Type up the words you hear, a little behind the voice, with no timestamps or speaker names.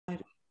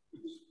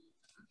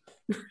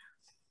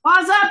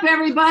What's up,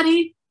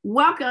 everybody?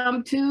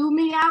 Welcome to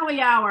Meowy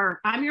Hour.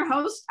 I'm your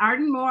host,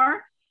 Arden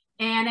Moore.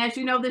 And as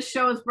you know, this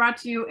show is brought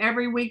to you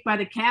every week by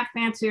the Cat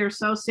Fancier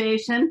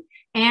Association.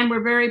 And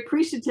we're very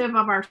appreciative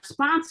of our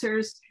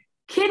sponsors,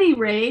 Kitty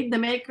Raid, the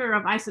maker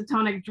of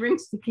isotonic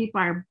drinks to keep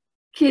our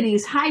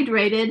kitties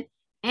hydrated,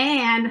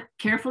 and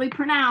carefully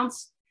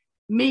pronounced,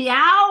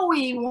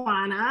 Meowy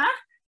Wanna.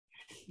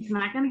 It's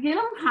not going to get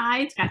them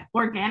high. It's got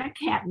organic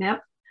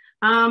catnip.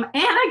 And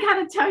I got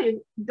to tell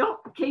you, don't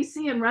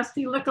Casey and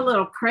Rusty look a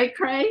little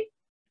cray-cray?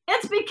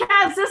 It's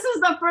because this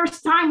is the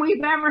first time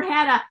we've ever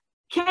had a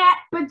cat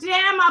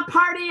pajama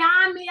party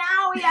on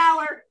Meowy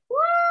Hour.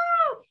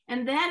 Woo!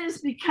 And that is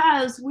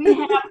because we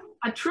have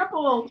a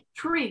triple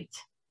treat.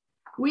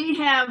 We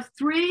have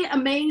three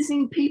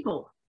amazing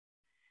people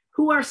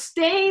who are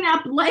staying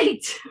up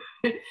late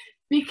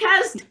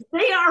because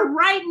they are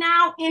right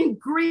now in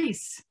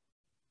Greece.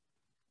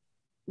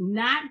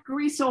 Not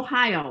Greece,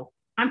 Ohio.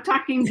 I'm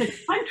talking the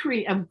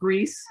country of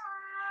Greece.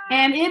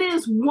 And it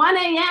is 1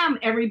 a.m.,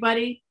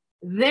 everybody,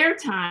 their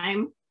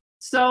time.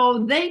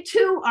 So they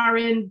too are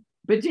in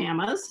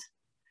pajamas.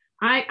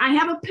 I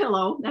have a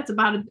pillow. That's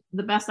about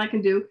the best I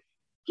can do.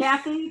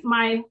 Kathy,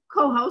 my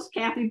co-host,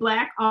 Kathy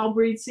Black, all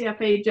breed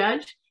CFA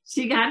judge.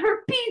 She got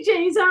her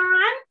PJs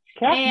on.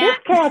 This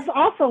cat's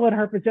also in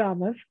her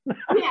pajamas.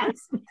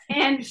 Yes.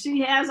 And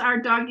she has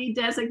our doggy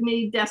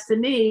designee,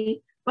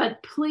 Destiny.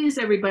 But please,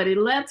 everybody,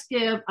 let's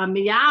give a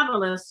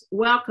meovelous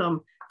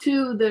welcome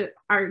to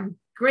our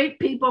great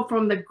people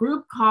from the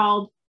group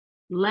called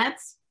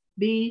Let's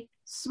Be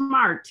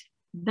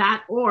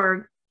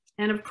Smart.org.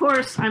 And of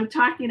course, I'm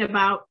talking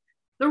about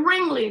the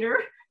ringleader,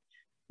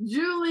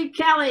 Julie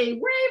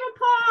Kelly.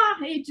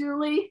 Ravenpaw. Hey,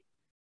 Julie.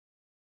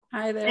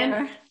 Hi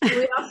there. And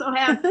we also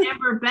have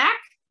Amber Beck.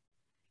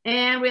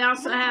 And we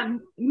also have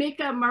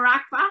Mika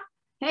Marakva.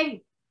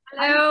 Hey.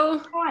 Hello.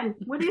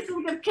 What do you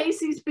think of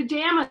Casey's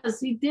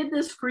pajamas? He did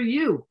this for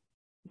you.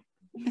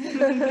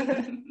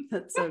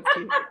 That's so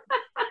cute.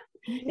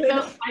 You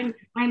know,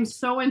 I'm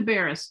so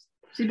embarrassed.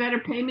 She better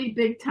pay me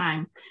big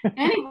time.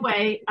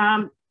 Anyway,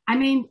 I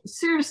mean,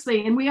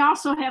 seriously, and we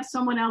also have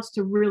someone else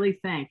to really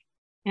thank,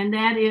 and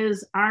that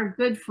is our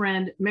good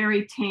friend,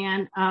 Mary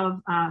Tan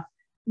of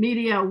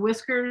Media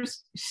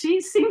Whiskers.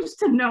 She seems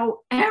to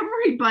know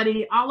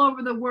everybody all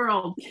over the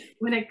world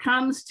when it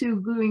comes to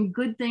doing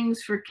good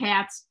things for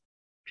cats,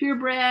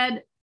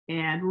 purebred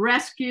and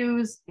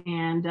rescues,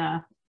 and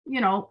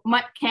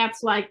mutt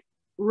cats like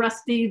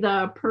Rusty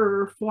the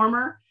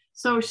performer.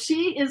 So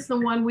she is the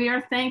one we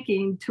are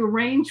thanking to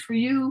arrange for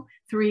you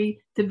three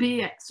to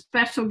be a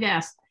special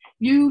guest.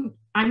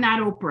 I'm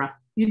not Oprah.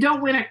 You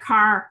don't win a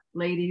car,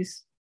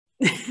 ladies,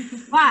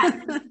 but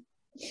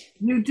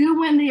you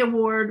do win the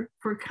award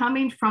for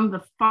coming from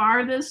the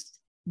farthest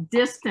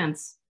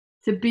distance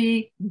to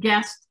be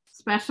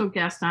special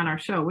guest on our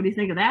show. What do you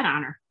think of that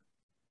honor?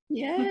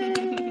 Yay!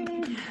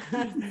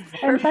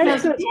 And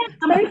thanks to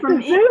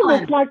Zoom,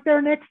 it's like they're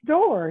next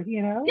door,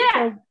 you know?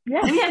 Yeah. So,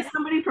 yeah. We had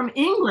somebody from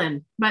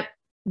England, but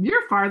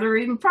you're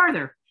even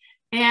farther.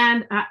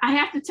 And I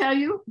have to tell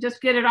you,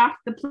 just get it off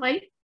the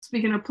plate.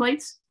 Speaking of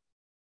plates,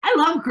 I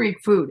love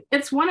Greek food.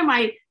 It's one of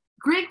my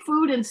Greek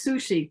food and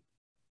sushi.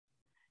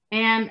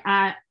 And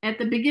at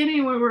the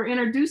beginning, when we were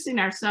introducing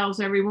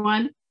ourselves,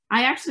 everyone,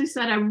 I actually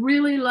said I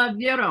really love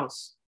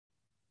gyros.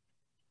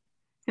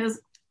 Because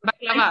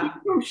I'm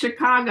from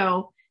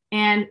Chicago,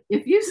 and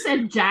if you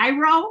said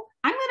gyro,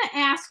 I'm going to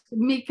ask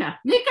Mika.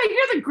 Mika,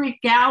 you're the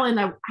Greek gal in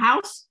the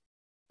house.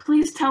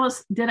 Please tell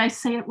us, did I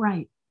say it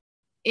right?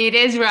 It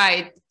is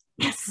right.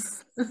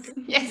 Yes.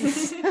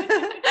 Yes.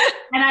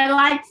 And I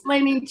like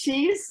flaming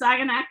cheese,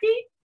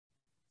 saganaki.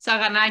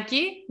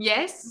 Saganaki,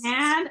 yes.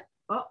 And,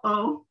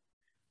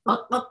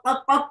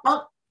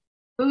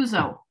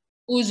 Uzo.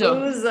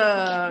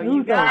 Uzo,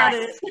 you got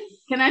it.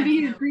 Can I be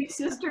your Greek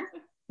sister?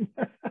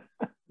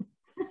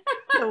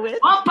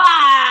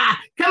 Opa!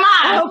 Come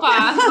on!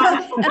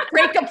 Opa!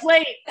 Break a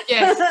plate.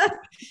 Yes.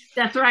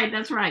 That's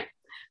right.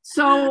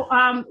 So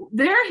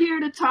they're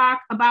here to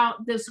talk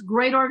about this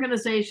great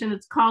organization.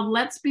 It's called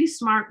Let's Be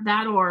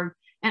Smart.org.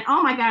 And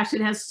oh my gosh,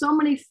 it has so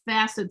many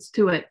facets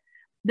to it.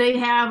 They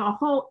have a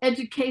whole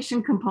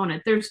education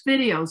component. There's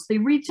videos. They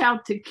reach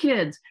out to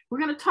kids. We're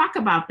going to talk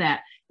about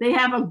that. They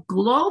have a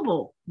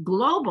global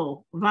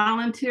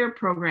volunteer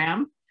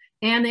program.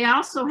 And they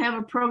also have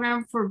a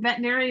program for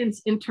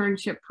veterinarians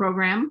internship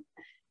program.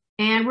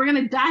 And we're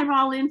going to dive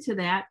all into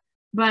that.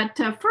 But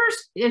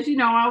first, as you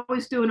know, I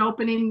always do an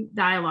opening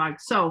dialogue.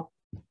 So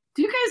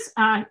do you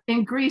guys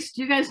in Greece,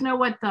 do you guys know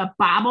what the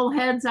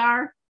bobbleheads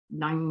are?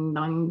 Ding,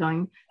 ding,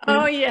 ding.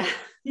 Oh, yeah.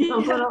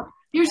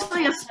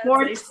 Usually a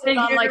sports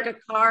figure. On like a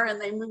car and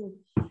they move.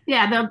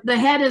 Yeah, the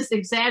head is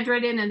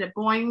exaggerated and it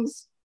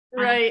boings.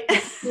 Right.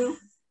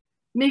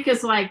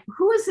 Mika's like,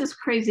 who is this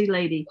crazy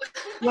lady?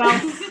 Well,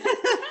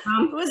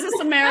 who is this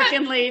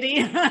American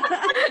lady?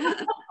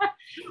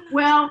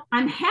 Well,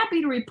 I'm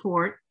happy to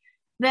report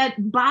that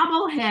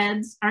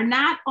bobbleheads are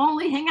not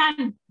only, hang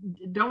on,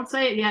 don't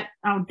say it yet.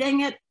 Oh,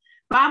 dang it.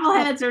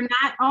 Bobbleheads are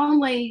not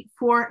only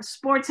for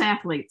sports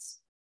athletes.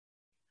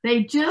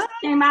 They just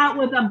came out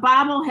with a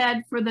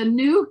bobblehead for the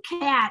new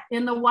cat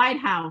in the White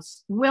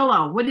House,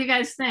 Willow. What do you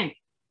guys think?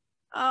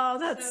 Oh,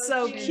 that's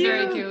so cute.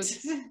 Very cute.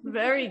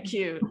 Very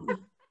cute.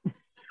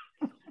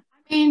 I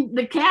mean,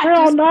 the cat. We're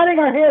all nodding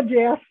our heads,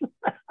 yes.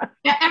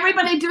 Yeah,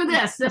 everybody do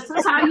this. This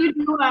is how you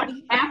do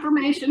an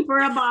affirmation for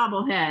a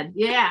bobblehead.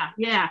 Yeah,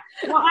 yeah.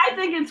 Well, I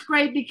think it's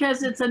great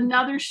because it's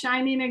another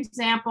shining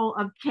example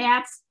of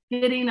cats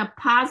getting a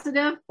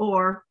positive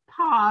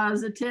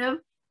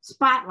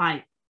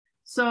spotlight.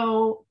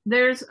 So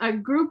there's a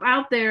group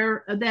out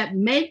there that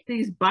make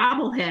these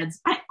bobbleheads.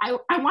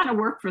 I want to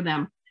work for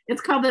them.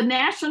 It's called the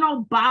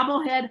National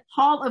Bobblehead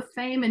Hall of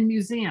Fame and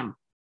Museum.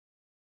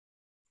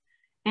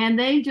 And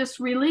they just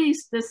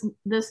released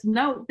this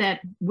note that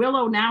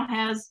Willow now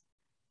has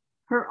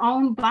her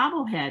own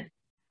bobblehead.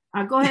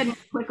 Go ahead and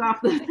click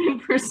off the thing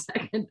for a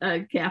second,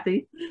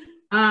 Kathy.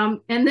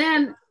 And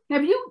then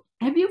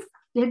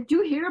did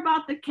you hear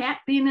about the cat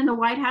being in the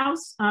White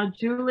House?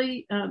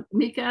 Julie,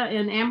 Mika,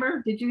 and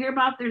Amber, did you hear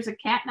about there's a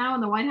cat now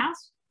in the White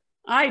House?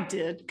 I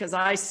did, because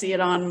I see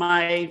it on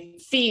my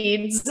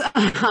feeds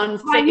on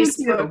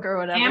Facebook or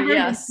whatever. Amber,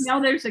 yes. You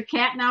know there's a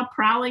cat now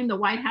prowling the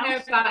White House? I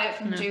heard about it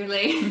from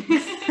Julie.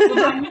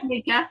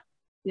 Mika?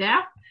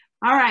 Yeah?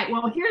 All right.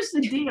 Well, here's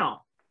the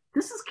deal.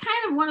 This is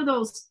kind of one of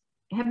those,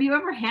 have you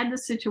ever had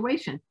this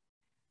situation?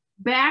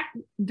 Back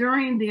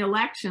during the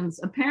elections,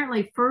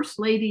 apparently First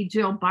Lady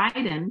Jill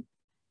Biden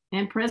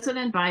and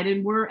President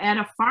Biden were at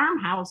a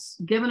farmhouse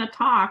giving a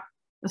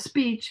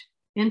speech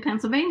in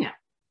Pennsylvania.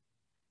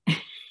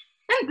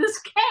 And this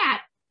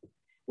cat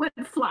went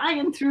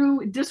flying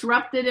through,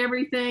 disrupted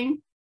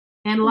everything,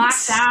 and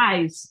locked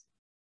eyes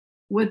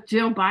with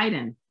Jill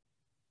Biden.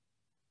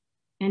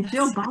 And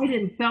Jill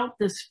Biden felt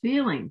this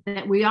feeling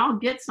that we all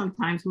get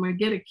sometimes when we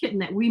get a kitten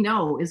that we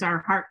know is our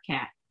heart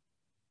cat.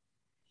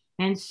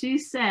 And she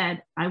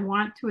said, I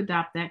want to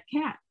adopt that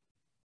cat.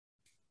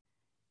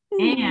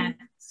 And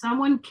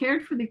someone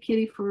cared for the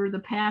kitty for the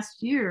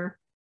past year,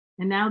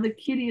 and now the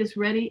kitty is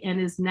ready and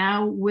is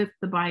now with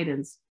the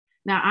Bidens.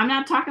 Now, I'm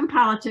not talking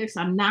politics,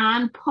 I'm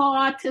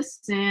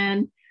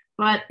non-partisan,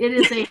 but it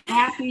is a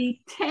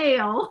happy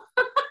tale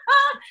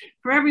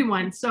for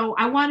everyone. So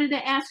I wanted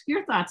to ask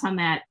your thoughts on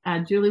that,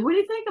 Julie. What do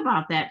you think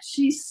about that?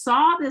 She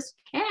saw this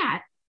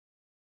cat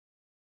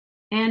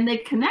and they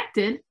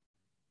connected,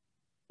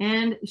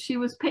 and she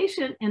was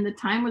patient and the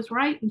time was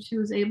right, and she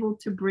was able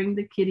to bring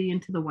the kitty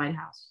into the White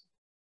House.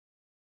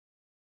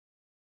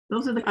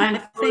 Those are the kind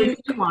of things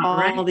you want,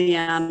 right? All the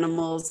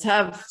animals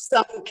have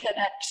some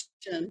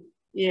connection.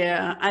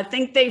 Yeah, I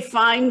think they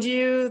find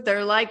you.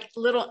 They're like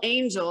little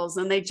angels,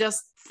 and they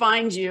just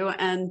find you,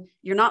 and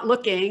you're not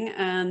looking.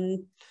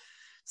 And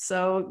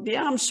so,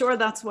 yeah, I'm sure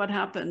that's what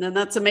happened, and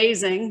that's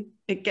amazing.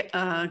 It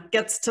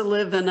gets to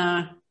live in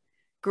a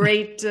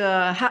great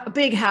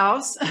big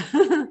house.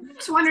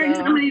 Just wondering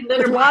how many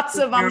litter lots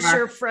of, I'm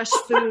sure, fresh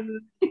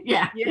food.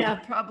 yeah,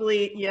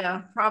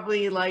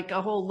 probably like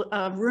a whole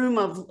room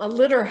of a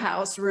litter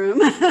house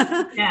room.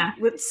 Yeah,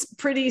 with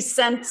pretty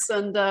scents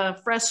and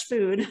fresh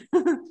food.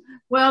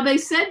 Well, they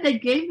said they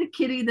gave the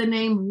kitty the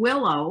name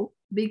Willow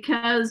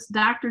because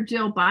Dr.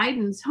 Jill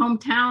Biden's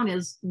hometown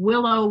is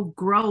Willow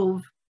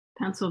Grove,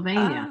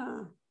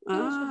 Pennsylvania.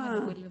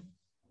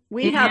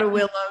 We had a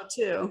Willow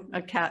too,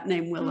 a cat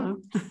named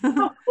Willow.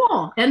 Oh,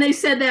 cool. And they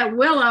said that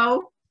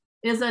Willow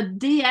is a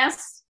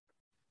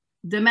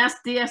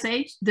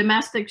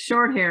domestic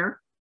short hair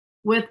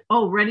with,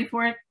 ready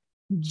for it?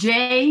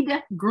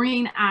 Jade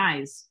green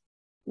eyes.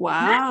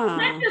 Wow.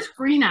 Not just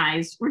green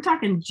eyes. We're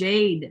talking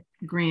jade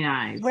green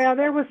eyes. Well,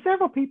 there were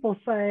several people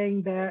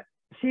saying that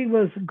she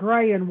was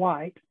gray and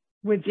white,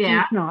 which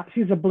she's not.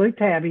 She's a blue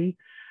tabby.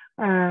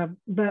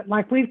 But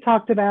like we've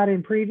talked about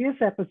in previous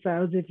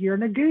episodes, if you're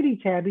an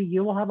agouti tabby,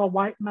 you will have a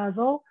white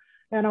muzzle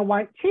and a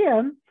white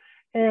chin.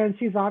 And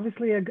she's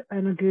obviously an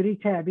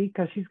agouti tabby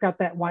because she's got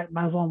that white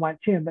muzzle and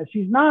white chin. But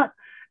she's not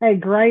a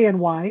gray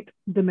and white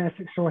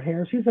domestic short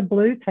hair. She's a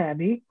blue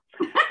tabby.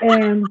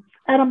 And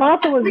I'm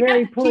also was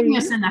very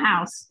pleased in the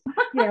house.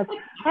 Yes,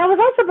 I was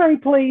also very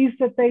pleased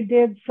that they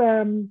did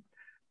some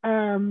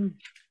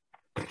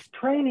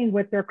training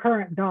with their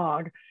current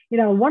dog. You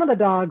know, one of the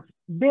dogs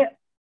bit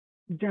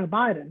Joe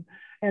Biden,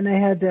 and they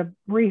had to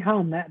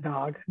rehome that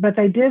dog. But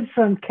they did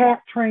some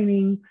cat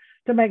training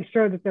to make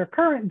sure that their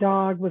current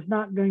dog was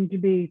not going to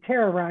be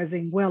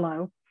terrorizing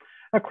Willow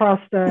across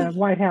the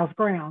White House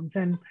grounds.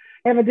 And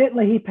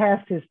evidently, he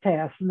passed his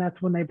test, and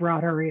that's when they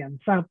brought her in.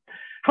 So.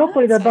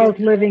 Hopefully they're both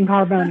living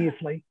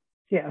harmoniously.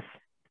 Yes.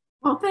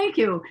 Well, thank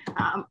you.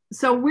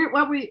 So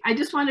I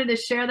just wanted to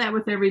share that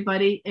with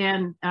everybody,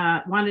 and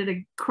wanted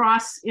to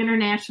cross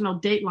international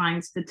date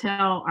lines to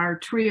tell our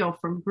trio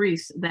from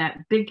Greece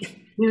that big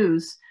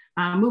news.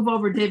 Move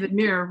over, David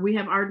Muir. We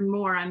have Arden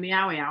Moore on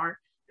Meowy Hour.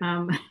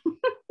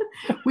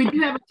 We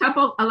do have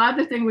a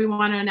other thing we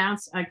want to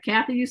announce.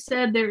 Kathy, you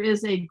said there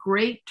is a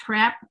great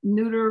trap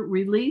neuter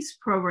release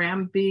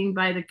program being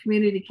by the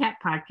Community Cat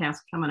Podcast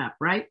coming up,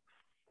 right?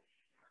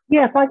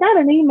 Yes, I got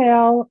an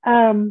email.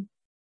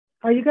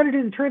 Are you going to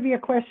do the trivia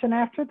question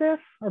after this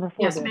or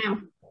before yes, this?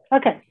 ma'am.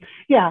 Okay.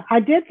 Yeah, I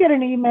did get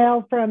an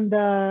email from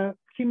the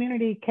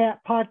Community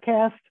Cat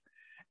Podcast,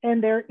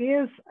 and there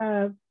is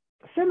a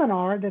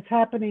seminar that's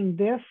happening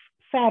this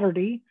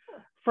Saturday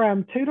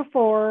from 2 to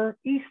 4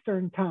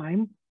 Eastern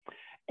time,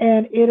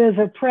 and it is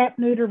a trap,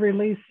 neuter,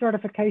 release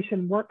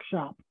certification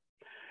workshop.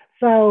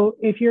 So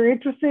if you're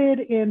interested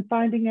in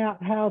finding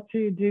out how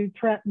to do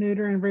trap,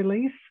 neuter, and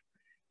release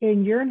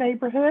in your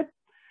neighborhood,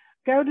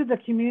 go to the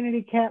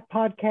Community Cat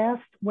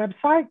Podcast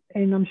website,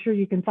 and I'm sure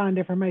you can find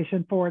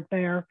information for it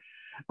there.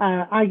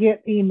 I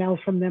get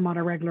emails from them on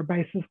a regular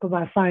basis because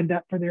I signed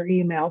up for their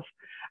emails.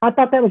 I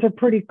thought that was a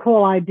pretty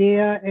cool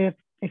idea.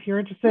 If you're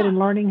interested in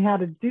learning how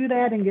to do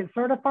that and get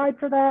certified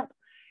for that,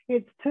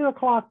 it's 2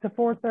 o'clock to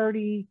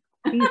 4:30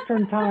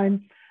 Eastern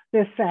time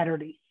this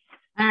Saturday.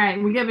 All right,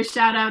 we give a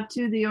shout out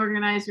to the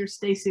organizer,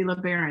 Stacy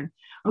LeBaron.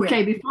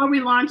 Okay, before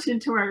we launch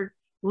into our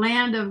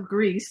land of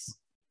Greece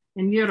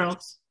and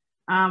Euros,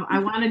 I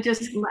want to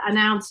just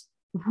announce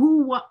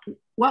what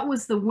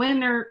was the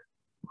winner,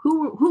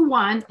 who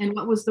won, and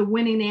what was the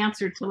winning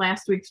answer to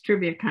last week's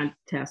trivia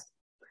contest.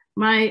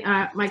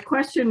 My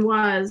question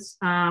was,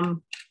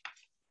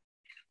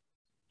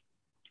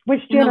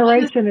 which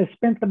generation has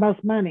spent the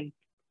most money?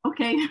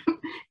 Okay,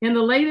 in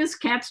the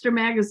latest Catster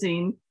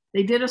magazine,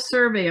 they did a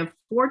survey of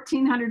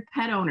 1,400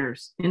 pet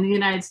owners in the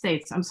United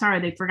States. I'm sorry,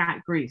 they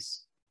forgot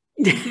Greece.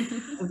 But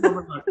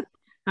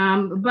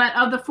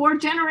of the 4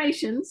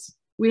 generations,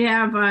 we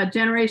have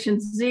Generation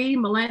Z,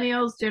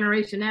 Millennials,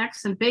 Generation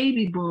X, and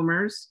Baby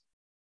Boomers.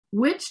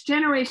 Which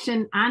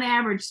generation, on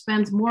average,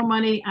 spends more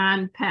money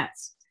on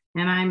pets?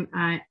 And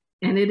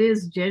it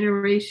is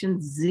Generation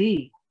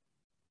Z.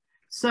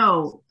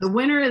 So the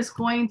winner is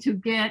going to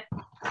get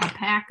a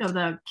pack of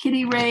the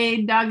Kitty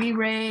Raid, Doggy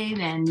Raid,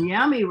 and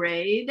Yummy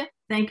Raid.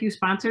 Thank you,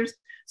 sponsors.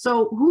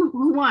 So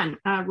who won?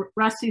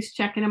 Rusty's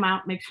checking them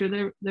out. Make sure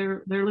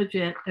they're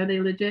legit. Are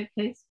they legit,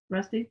 Case?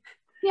 Rusty?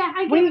 Yeah,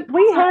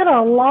 we had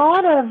a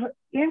lot of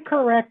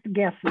incorrect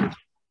guesses.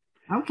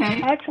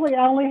 Okay. Actually,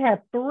 I only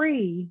had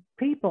 3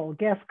 people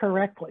guess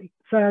correctly.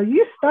 So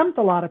you stumped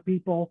a lot of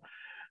people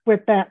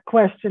with that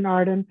question,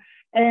 Arden.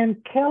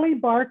 And Kelly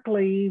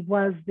Barkley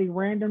was the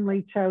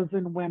randomly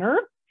chosen winner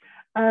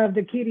of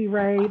the Kitty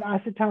Raid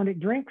isotonic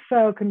drink.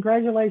 So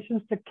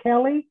congratulations to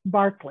Kelly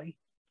Barkley.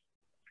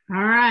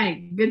 All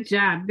right. Good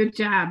job. Good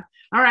job.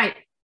 All right.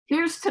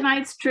 Here's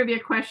tonight's trivia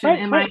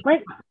question.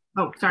 Wait.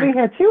 Oh, sorry. We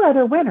had 2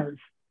 other winners.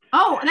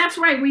 Oh, that's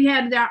right. We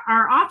had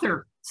our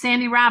author,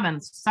 Sandy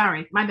Robbins.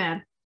 Sorry, my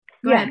bad.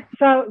 Go ahead.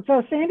 So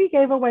Sandy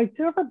gave away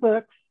 2 of her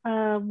books.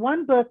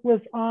 One book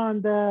was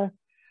on the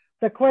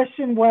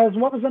question was,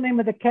 what was the name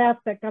of the cat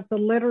that got the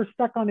litter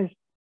stuck on his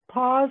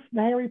paws,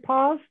 the hairy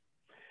paws?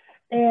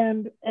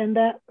 And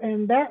that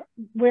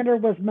winner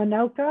was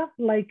Manoka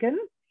Lakin.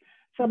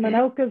 So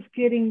Manoka's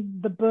getting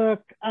the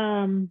book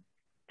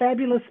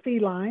Fabulous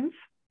Felines.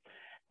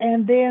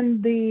 And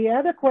then the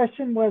other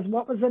question was,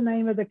 what was the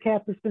name of the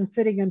cat that's been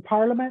sitting in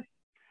Parliament?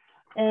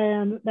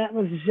 And that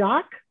was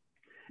Jacques.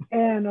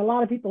 And a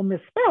lot of people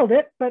misspelled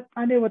it, but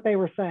I knew what they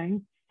were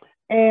saying.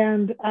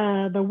 And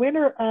the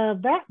winner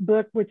of that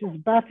book, which is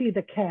Buffy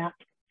the Cat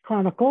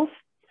Chronicles,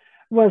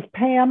 was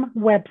Pam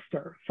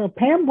Webster. So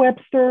Pam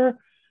Webster,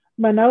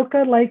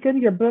 Manoka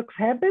Lakin, your books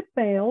have been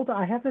mailed.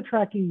 I have the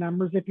tracking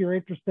numbers if you're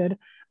interested,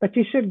 but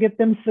you should get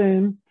them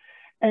soon.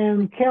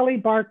 And Kelly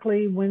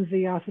Barkley wins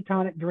the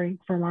isotonic drink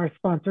from our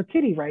sponsor,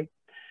 Kitty Raid.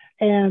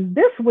 And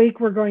this week,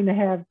 we're going to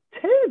have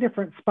 2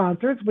 different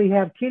sponsors. We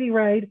have Kitty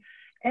Raid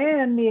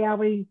and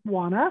Meowy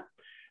Wana.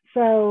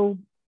 So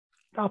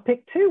I'll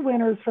pick 2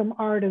 winners from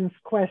Arden's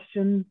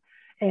question.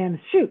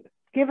 And shoot,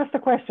 give us the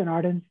question,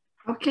 Arden.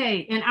 Okay,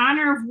 in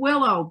honor of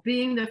Willow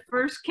being the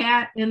first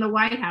cat in the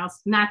White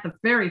House, not the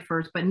very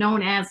first, but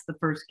known as the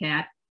first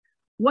cat,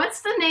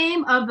 what's the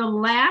name of the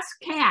last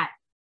cat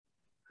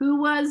who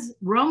was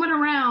roaming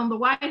around the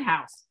White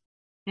House?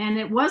 And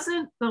it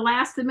wasn't the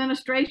last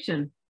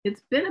administration.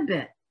 It's been a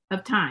bit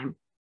of time.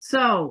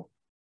 So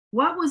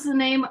what was the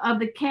name of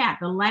the cat,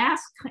 the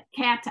last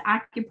cat to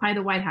occupy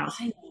the White House?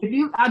 If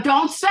you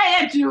don't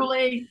say it,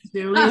 Julie.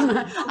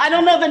 I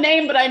don't know the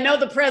name, but I know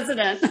the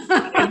president.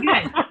 Okay,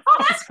 good.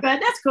 Oh, that's good.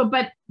 That's good.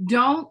 But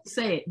don't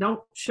say it.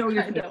 Don't show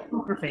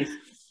your face.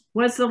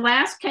 Was the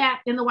last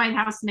cat in the White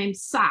House named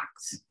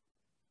Socks?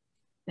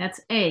 That's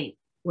A.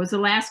 Was the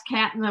last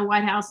cat in the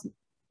White House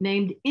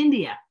named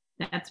India?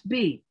 That's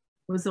B.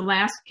 Was the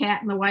last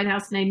cat in the White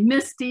House named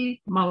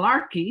Misty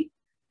Malarkey?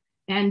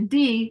 And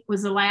D,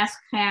 was the last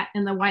cat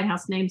in the White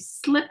House named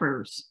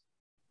Slippers?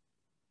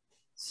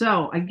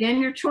 So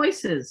again, your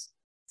choices: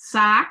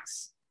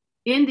 Socks,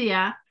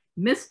 India,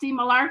 Misty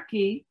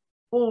Malarkey,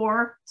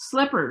 or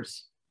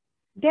Slippers.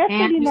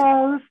 Destiny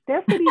knows.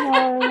 Destiny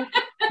knows.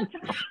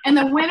 And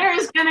the winner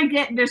is going to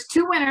get, there's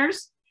 2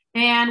 winners,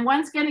 and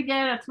one's going to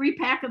get a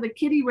 3-pack of the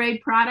Kitty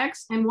Raid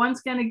products, and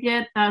one's going to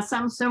get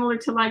something similar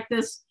to like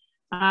this.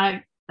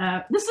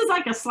 This is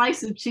like a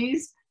slice of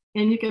cheese,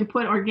 and you can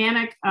put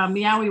organic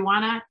Meowy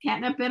Wana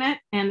catnip in it,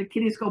 and the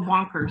kitties go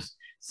bonkers.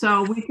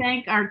 So we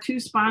thank our 2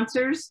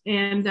 sponsors,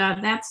 and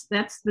that's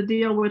the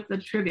deal with the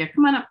trivia.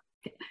 Come on up,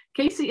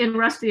 Casey and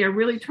Rusty are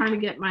really trying to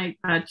get my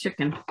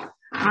chicken.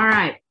 All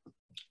right.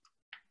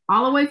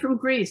 All the way from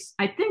Greece.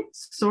 I think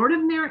sort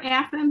of near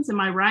Athens. Am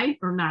I right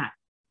or not?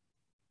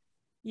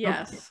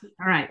 Yes. Okay.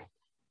 All right.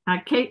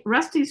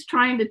 Rusty's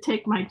trying to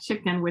take my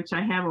chicken, which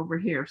I have over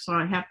here, so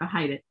I have to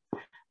hide it.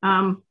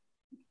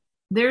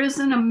 There is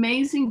an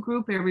amazing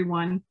group,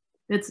 everyone,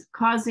 that's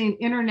causing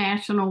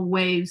international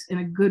waves in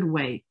a good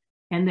way,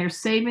 and they're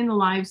saving the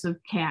lives of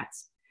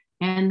cats.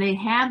 And they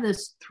have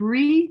this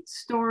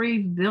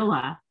 3-story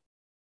villa,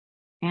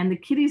 and the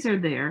kitties are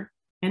there,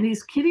 and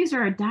these kitties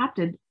are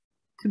adopted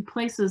to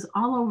places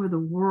all over the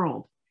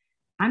world.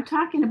 I'm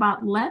talking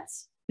about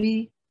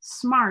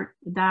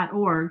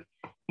letsbesmart.org,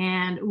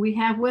 and we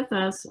have with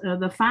us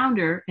the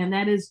founder, and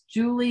that is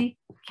Julie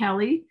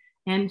Kelly,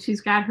 and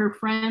she's got her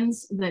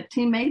friends, the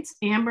teammates,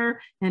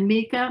 Amber and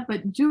Mika.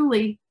 But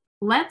Julie,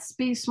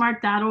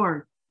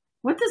 letsbesmart.org.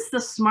 What does the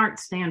SMART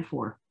stand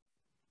for?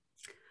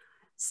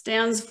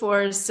 Stands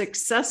for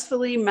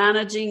Successfully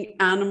Managing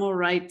Animal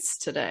Rights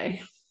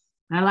Today.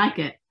 I like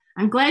it.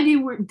 I'm glad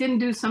you didn't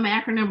do some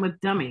acronym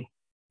with dummy.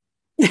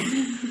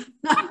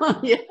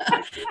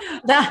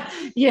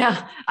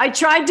 Yeah. I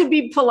tried to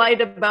be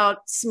polite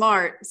about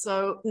smart.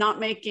 So not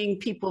making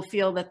people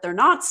feel that they're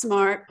not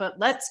smart, but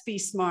let's be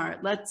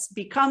smart. Let's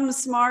become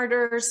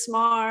smarter,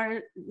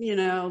 smart,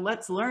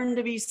 let's learn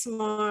to be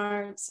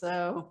smart.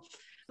 So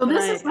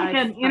this is like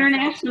an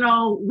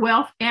international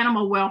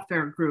animal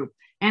welfare group.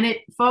 And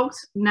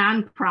folks,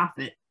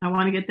 nonprofit. I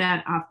want to get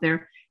that off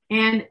there.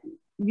 And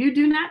you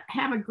do not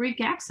have a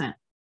Greek accent.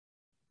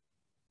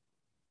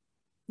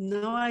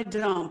 No, I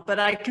don't, but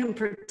I can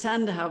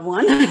pretend to have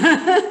one.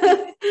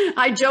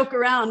 I joke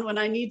around when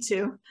I need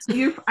to.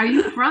 So are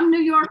you from New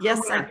York?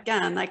 Yes, I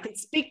can. I can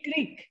speak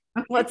Greek.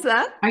 Okay. What's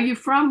that? Are you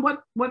from,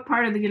 what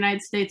part of the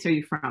United States are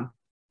you from?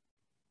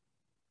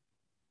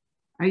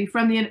 Are you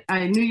from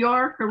New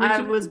York? Originally?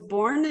 I was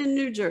born in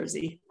New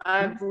Jersey.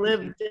 I've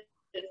lived in,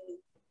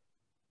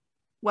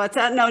 what's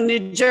that? No,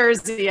 New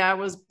Jersey. I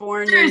was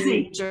born in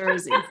New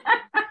Jersey.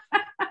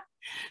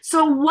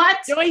 So what?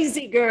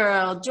 Jersey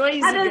girl.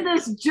 How did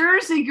this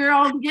Jersey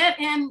girl get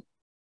in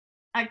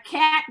a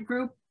cat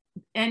group,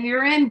 and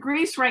you're in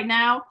Greece right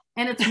now,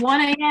 and it's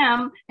 1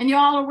 a.m. and you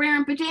all are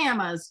wearing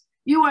pajamas?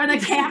 You are the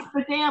cat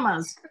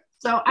pajamas.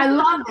 So I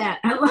love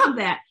that. I love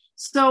that.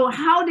 So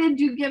how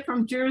did you get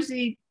from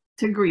Jersey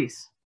to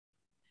Greece?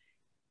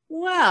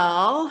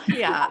 Well,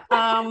 yeah.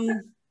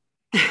 I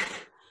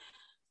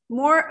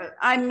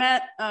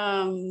met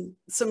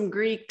some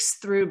Greeks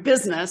through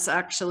business,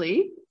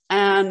 actually.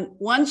 And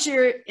once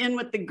you're in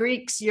with the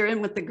Greeks, you're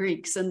in with the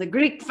Greeks and the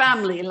Greek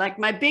family, like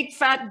my big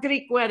fat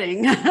Greek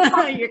wedding.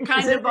 You're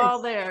kind of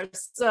all there.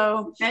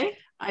 So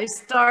I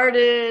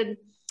started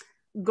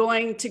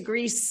going to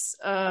Greece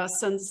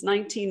since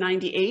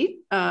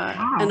 1998,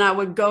 and I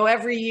would go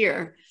every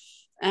year.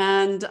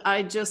 And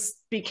I just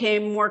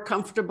became more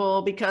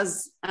comfortable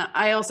because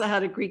I also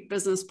had a Greek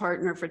business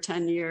partner for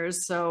 10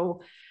 years.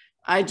 So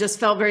I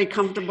just felt very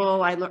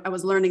comfortable. I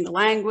was learning the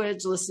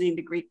language, listening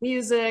to Greek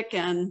music,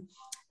 and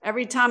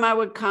every time I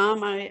would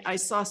come, I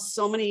saw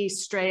so many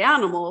stray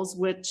animals,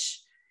 which,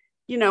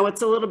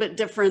 it's a little bit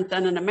different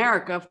than in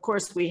America. Of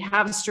course, we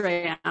have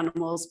stray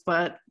animals,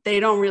 but they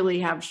don't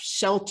really have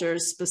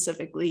shelters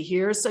specifically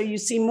here. So you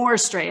see more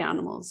stray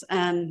animals.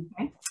 And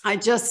I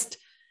just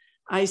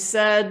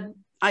said,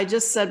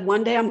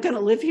 one day I'm going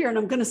to live here and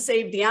I'm going to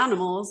save the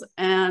animals.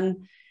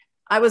 And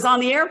I was on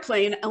the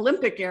airplane,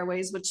 Olympic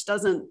Airways, which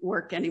doesn't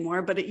work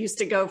anymore, but it used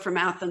to go from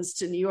Athens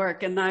to New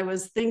York. And I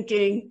was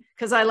thinking,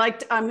 because I like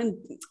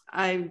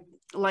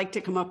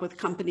to come up with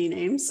company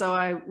names. So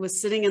I was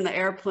sitting in the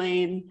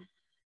airplane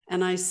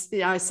and I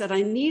said,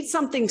 I need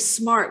something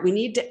smart. We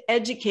need to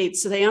educate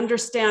so they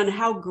understand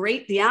how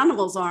great the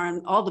animals are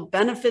and all the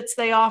benefits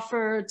they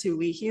offer to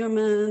we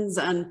humans.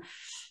 And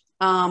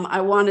I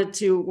wanted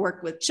to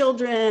work with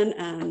children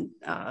and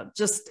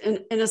just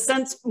in a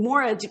sense,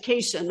 more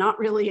education, not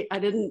really, I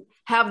didn't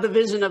have the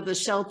vision of the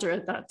shelter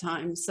at that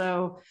time.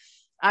 So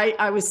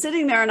I was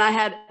sitting there and I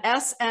had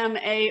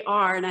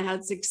S.M.A.R. and I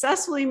had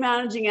Successfully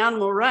Managing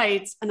Animal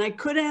Rights, and I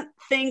couldn't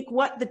think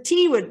what the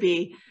T would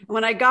be.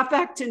 When I got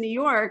back to New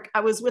York,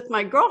 I was with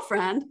my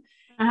girlfriend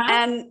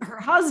and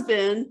her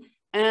husband,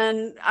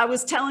 and I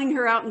was telling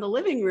her out in the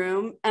living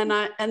room, and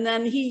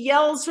then he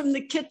yells from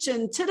the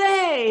kitchen,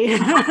 "Today!"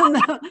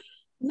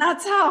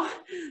 That's how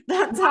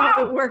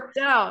it worked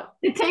out.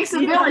 It takes a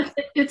village.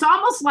 It's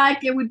almost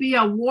like it would be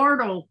a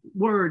wordle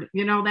word.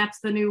 That's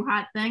the new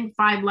hot thing,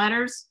 5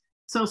 letters.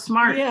 So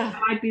SMART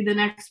might be the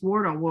next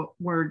wordle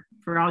word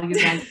for all you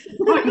guys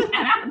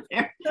out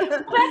there. Well,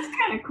 that's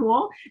kind of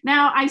cool.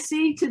 Now I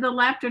see to the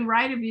left and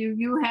right of you,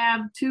 you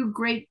have 2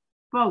 great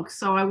folks.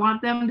 So I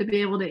want them to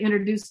be able to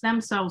introduce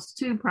themselves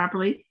too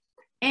properly.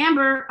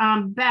 Amber,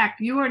 Beck,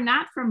 you are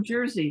not from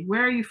Jersey.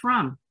 Where are you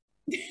from?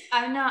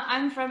 I'm not.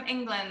 I'm from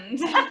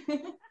England.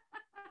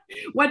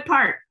 What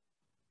part?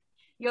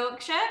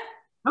 Yorkshire.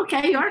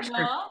 Okay,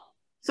 Yorkshire.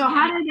 So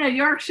how did a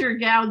Yorkshire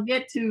gal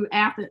get to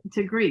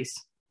Greece?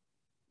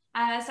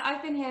 So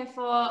I've been here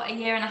for a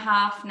year and a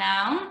half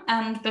now,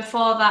 and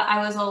before that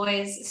I was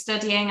always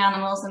studying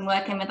animals and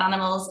working with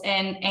animals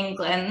in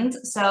England.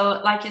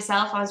 So like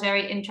yourself, I was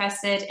very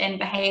interested in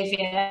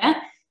behaviour.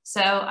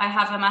 So I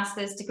have a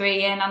master's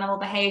degree in animal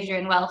behaviour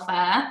and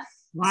welfare.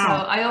 Wow. So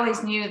I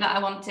always knew that I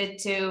wanted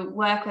to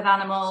work with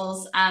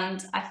animals,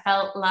 and I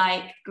felt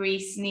like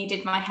Greece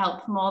needed my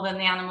help more than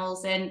the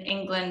animals in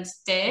England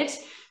did.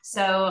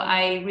 So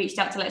I reached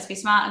out to Let's Be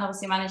Smart and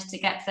obviously managed to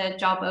get the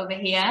job over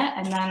here.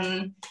 And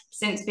then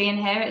since being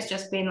here, it's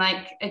just been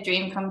like a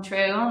dream come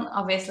true.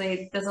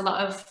 Obviously, there's a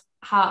lot of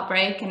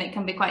heartbreak and it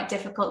can be quite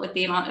difficult with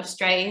the amount of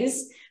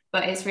strays,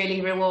 but it's really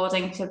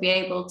rewarding to be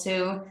able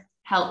to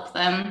help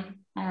them.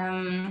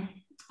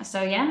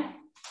 So yeah.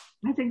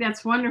 I think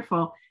that's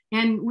wonderful.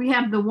 And we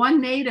have the one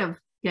native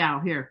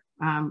gal here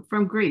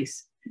from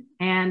Greece,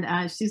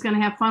 and she's going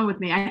to have fun with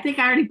me. I think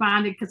I already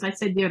bonded because I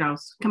said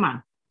Euros. Come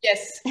on.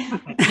 Yes.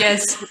 Okay.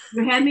 Yes.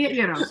 You had me at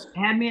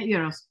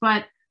Euros.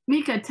 But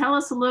Mika, tell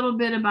us a little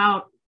bit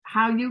about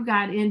how you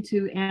got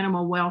into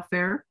animal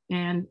welfare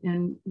and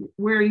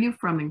where are you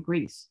from in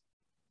Greece?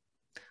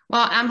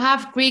 Well, I'm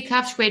half Greek,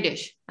 half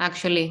Swedish,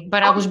 actually,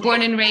 but I was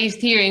born and raised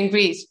here in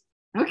Greece.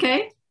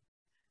 Okay.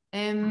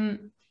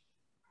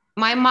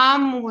 My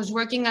mom was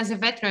working as a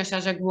vet nurse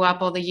as I grew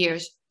up all the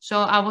years.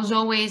 So I was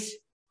always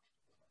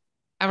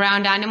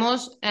around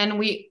animals, and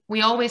we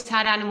always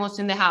had animals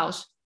in the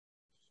house.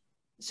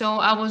 So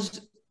I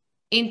was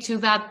into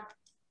that,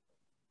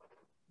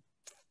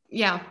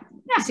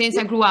 since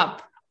I grew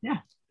up.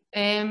 Yeah.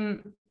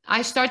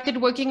 I started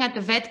working at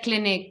the vet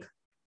clinic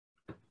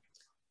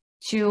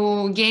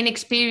to gain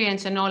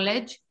experience and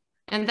knowledge.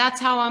 And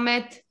that's how I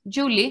met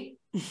Julie.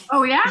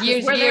 Oh, yeah?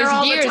 Years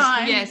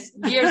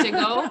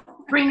ago.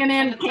 Bringing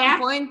in at some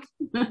point,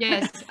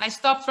 yes, I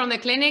stopped from the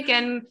clinic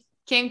and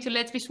came to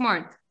Let's Be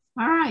Smart.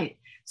 All right.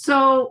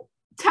 So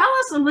tell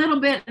us a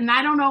little bit, and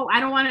I don't know, I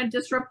don't want to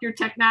disrupt your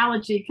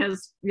technology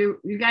because you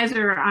guys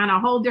are on a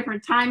whole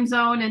different time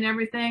zone and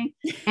everything.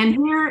 And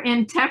here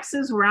in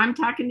Texas, where I'm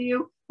talking to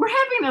you, we're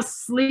having a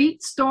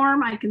sleet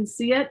storm. I can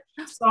see it.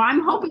 So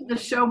I'm hoping the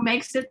show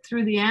makes it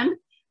through the end.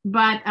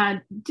 But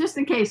just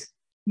in case,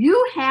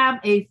 you have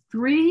a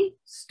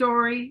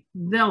 3-story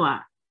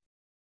villa.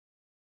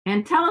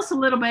 And tell us a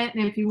little bit,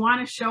 and if you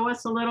want to show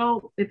us a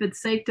little, if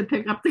it's safe to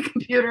pick up the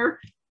computer,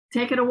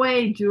 take it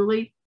away,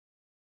 Julie.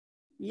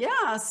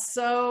 Yeah,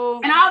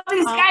 so... And all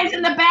these guys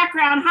in the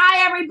background,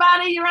 hi,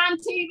 everybody, you're on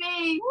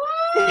TV.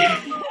 Woo!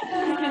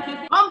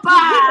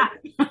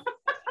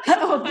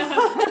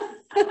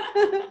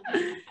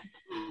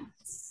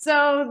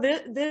 So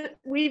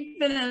we've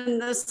been in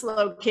this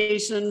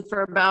location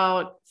for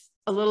about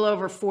a little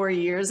over 4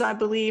 years, I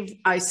believe.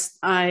 I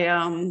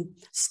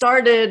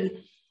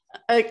started...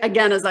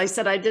 Again, as I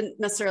said, I didn't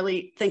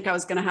necessarily think I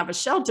was going to have a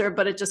shelter,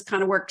 but it just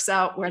kind of works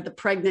out where the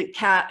pregnant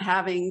cat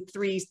having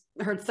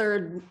her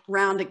third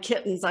round of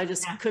kittens, I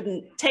just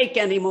couldn't take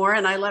anymore.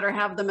 And I let her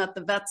have them at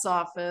the vet's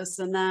office.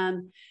 And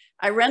then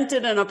I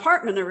rented an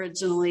apartment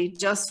originally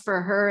just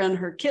for her and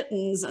her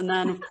kittens. And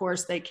then of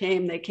course they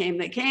came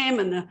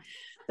and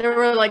there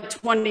were like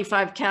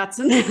 25 cats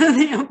in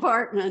the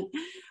apartment,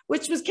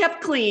 which was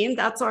kept clean.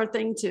 That's our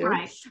thing too.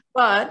 Right.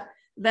 But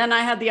then I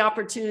had the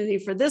opportunity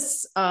for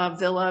this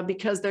villa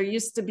because there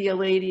used to be a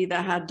lady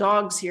that had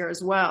dogs here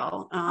as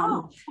well.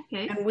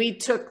 Okay. And we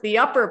took the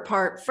upper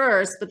part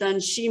first, but then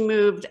she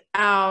moved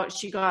out.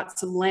 She got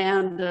some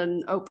land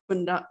and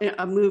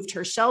moved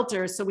her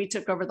shelter. So we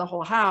took over the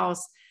whole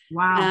house.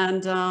 Wow.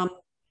 And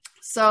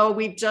so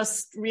we've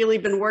just really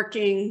been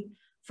working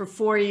for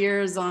 4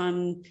 years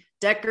on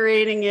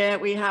decorating it.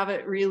 We have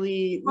it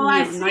really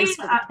I see nice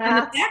for the in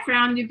the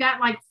background, you've got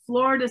like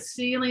floor to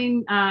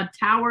ceiling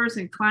towers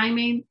and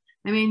climbing.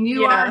 I mean,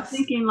 you are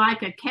thinking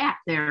like a cat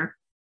there.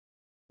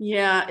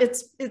 Yeah,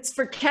 it's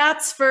for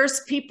cats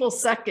first, people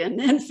second.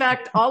 In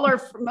fact,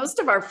 most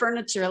of our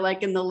furniture,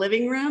 like in the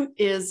living room,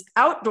 is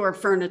outdoor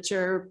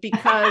furniture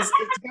because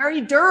it's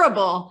very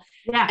durable.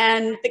 Yeah.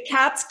 And the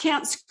cats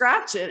can't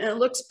scratch it, and it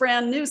looks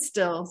brand new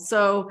still.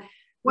 So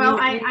well,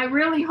 I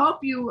really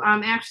hope you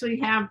actually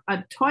have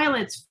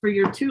toilets for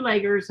your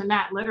 2-leggers and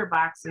not litter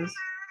boxes.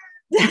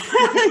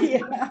 Yeah,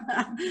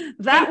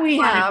 that we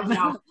have.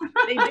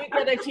 They do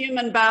get a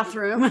human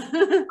bathroom.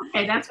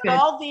 Okay, that's good.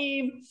 All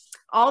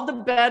the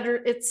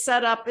bedroom, it's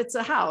set up. It's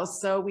a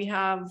house, so we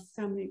have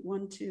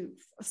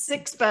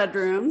 6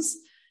 bedrooms,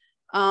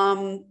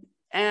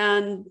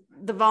 and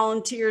the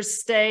volunteers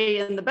stay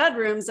in the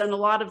bedrooms. And a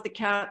lot of the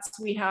cats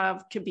we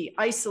have could be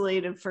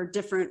isolated for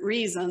different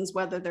reasons,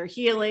 whether they're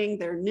healing,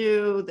 they're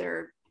new,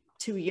 they're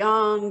too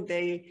young,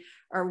 they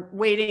are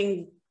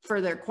waiting for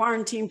their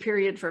quarantine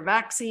period for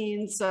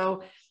vaccines.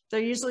 So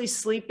they're usually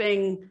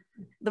sleeping,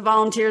 the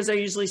volunteers are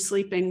usually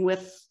sleeping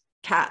with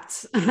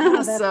cats.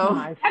 Oh, so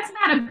nice. That's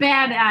not a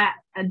bad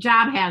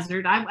job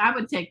hazard. I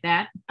would take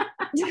that.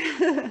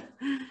 All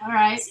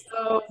right.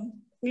 So,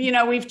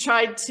 we've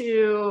tried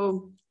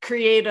to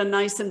create a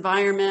nice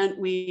environment.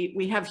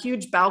 We have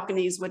huge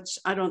balconies, which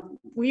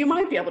you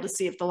might be able to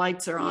see if the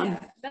lights are on.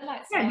 The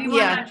lights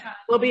Yeah, on.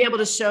 We'll be able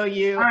to show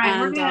you. All right,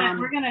 and,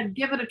 we're gonna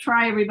give it a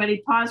try,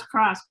 everybody. Pause,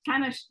 cross,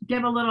 kind of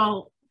give a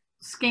little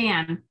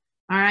scan.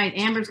 All right,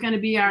 Amber's gonna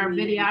be our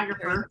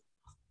videographer.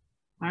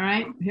 All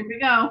right, here we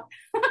go.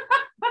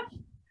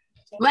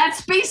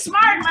 Let's be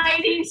smart,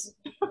 ladies.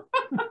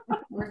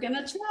 We're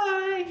gonna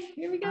try.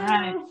 Here we go. All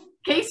right.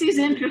 Casey's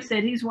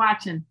interested. He's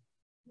watching.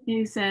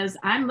 He says,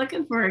 "I'm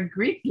looking for a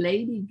Greek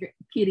lady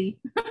kitty."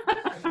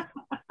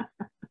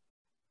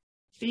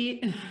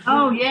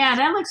 Oh yeah,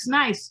 that looks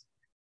nice.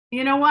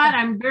 You know what?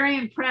 I'm very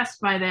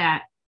impressed by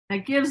that.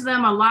 That gives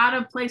them a lot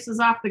of places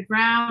off the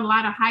ground, a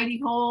lot of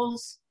hidey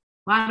holes,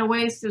 a lot of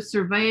ways to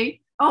survey.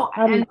 Oh,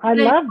 I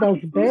love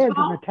those beds in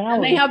the tower.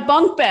 And they have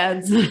bunk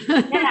beds.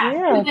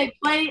 Yeah. Do they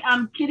play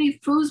kitty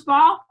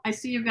foosball? I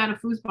see you've got a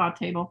foosball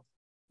table.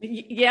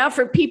 Yeah,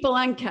 for people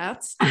and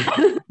cats.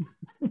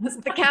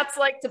 The cats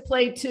like to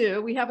play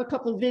too. We have a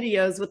couple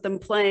videos with them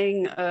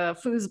playing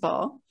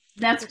foosball.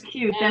 That's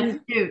cute. That's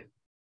cute.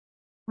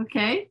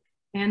 Okay.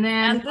 And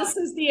this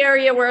is the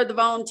area where the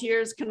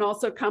volunteers can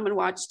also come and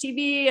watch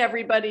TV.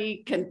 Everybody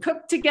can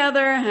cook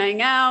together,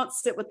 hang out,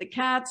 sit with the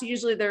cats.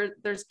 Usually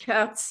there's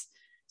cats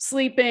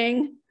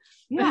sleeping,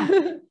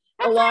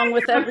 along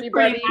with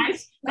everybody.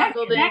 Nice. That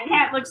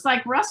cat looks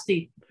like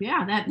Rusty.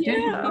 Yeah,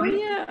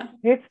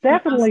 It's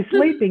definitely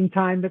sleeping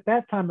time at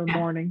that time of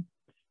morning.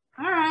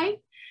 All right.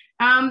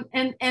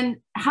 And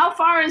how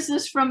far is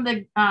this from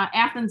the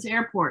Athens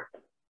airport?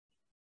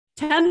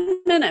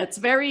 10 minutes.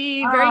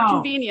 Very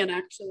convenient,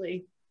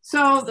 actually.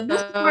 So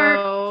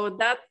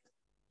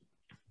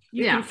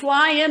you can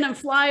fly in and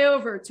fly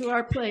over to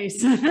our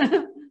place.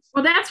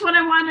 Well, that's what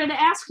I wanted to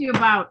ask you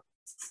about.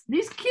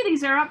 These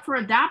kitties are up for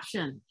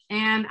adoption,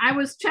 and I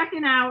was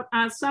checking out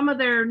some of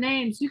their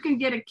names. You can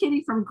get a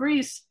kitty from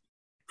Greece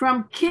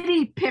from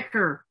Kitty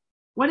Picker.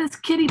 What is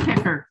Kitty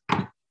Picker?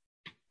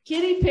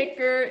 Kitty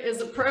Picker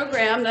is a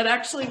program that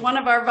actually one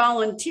of our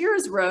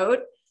volunteers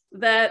wrote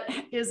that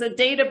is a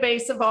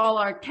database of all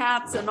our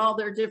cats and all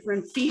their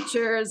different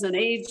features and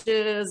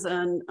ages.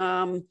 And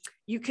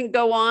you can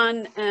go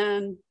on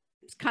and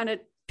kind of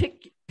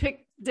pick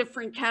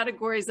different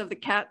categories of the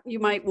cat you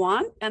might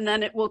want, and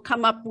then it will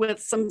come up with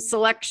some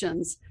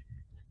selections.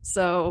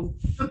 So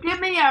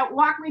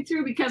walk me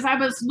through, because I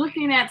was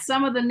looking at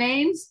some of the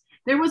names.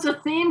 There was a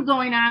theme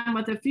going on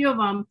with a few of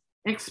them: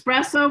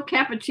 espresso,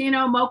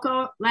 cappuccino,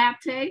 mocha,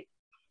 latte.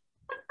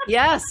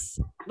 Yes,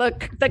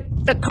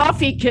 the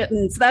coffee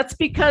kittens. That's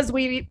because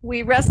we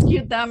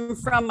rescued them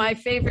from my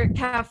favorite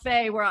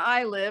cafe where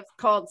I live,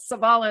 called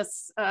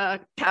Savalas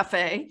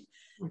Cafe.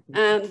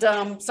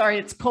 And sorry,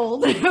 it's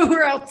cold.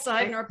 We're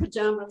outside in our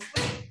pajamas.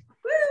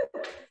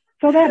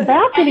 So that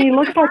balcony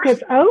looks like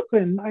it's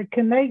open.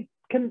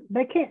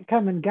 They can't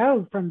come and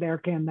go from there,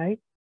 can they?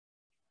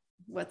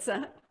 What's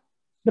that?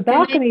 The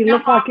balcony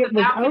looked like it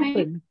was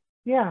open.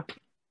 Yeah.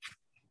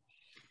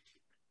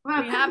 We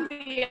have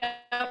the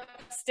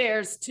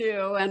upstairs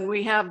too, and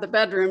we have the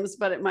bedrooms,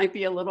 but it might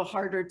be a little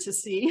harder to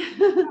see.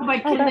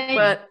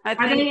 But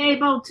are they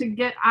able to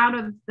get out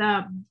of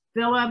the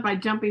villa by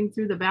jumping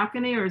through the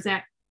balcony, or is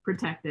that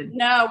protected?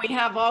 No, we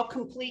have all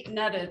complete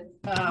netted.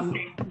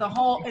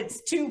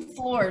 It's 2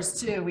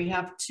 floors too. We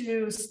have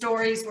 2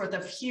 stories worth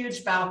of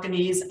huge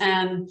balconies,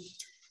 and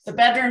the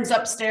bedrooms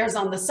upstairs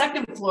on the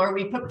 2nd floor,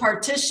 we put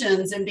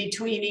partitions in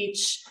between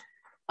each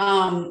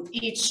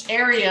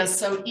area,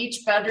 so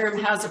each bedroom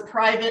has a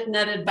private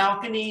netted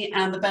balcony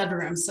and the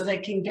bedroom, so they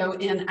can go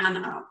in and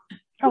out.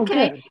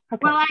 Okay.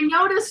 Well, I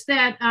noticed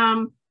that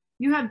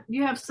you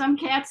have some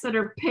cats that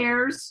are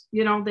pairs.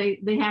 You know,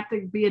 they have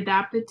to be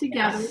adopted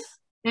together. Yes.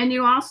 And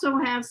you also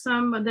have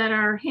some that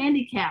are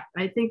handicapped.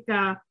 I think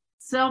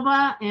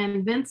Silva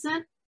and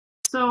Vincent.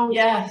 So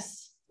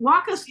yes,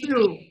 walk us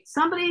through.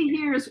 Somebody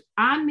here is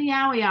on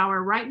Meowy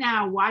Hour right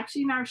now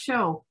watching our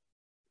show.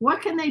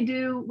 What can they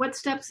do? What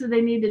steps do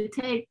they need to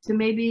take to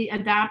maybe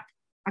adopt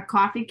a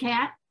coffee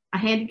cat, a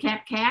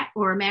handicapped cat,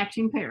 or a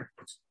matching pair?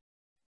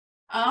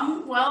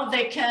 Well,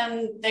 they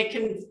can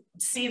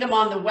see them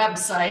on the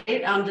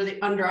website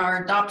under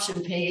our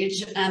adoption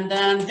page, and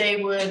then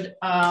they would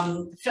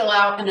fill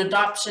out an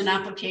adoption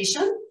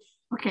application.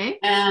 Okay.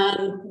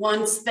 And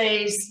once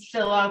they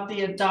fill out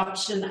the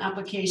adoption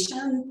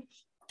application,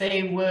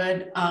 they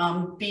would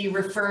be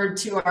referred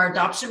to our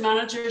adoption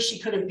manager. She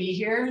couldn't be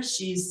here.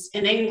 She's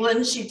in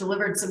England. She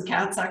delivered some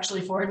cats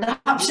actually for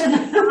adoption.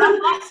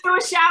 Let's do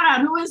a shout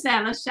out. Who is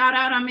that? Let's shout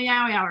out on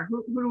Meowy Hour.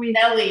 Who do we?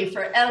 Ellie,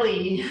 for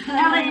Ellie.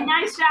 Ellie,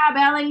 nice job,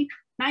 Ellie.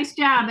 Nice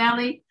job,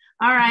 Ellie.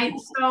 All right.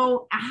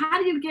 So how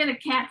do you get a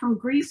cat from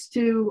Greece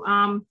to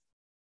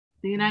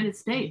the United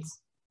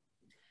States?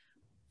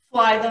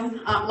 Fly them.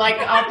 I'll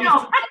be.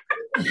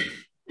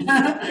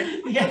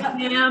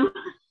 Yeah.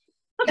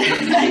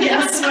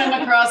 Yeah, swim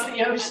across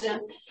the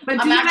ocean.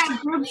 But do you have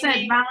groups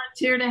that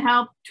volunteer to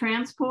help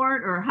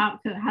transport, or how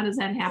does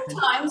that happen?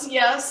 Sometimes,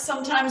 yes.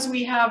 Sometimes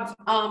we have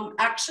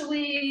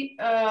actually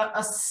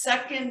a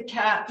second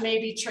cat may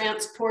be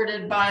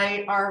transported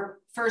by our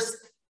first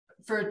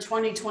for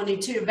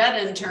 2022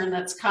 vet intern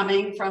that's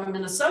coming from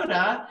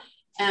Minnesota,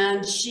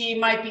 and she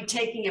might be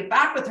taking it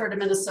back with her to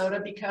Minnesota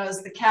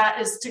because the cat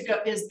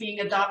is being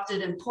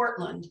adopted in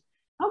Portland.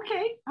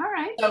 Okay, all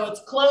right. So it's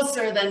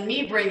closer than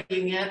me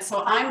bringing it.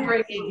 So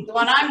the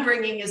one I'm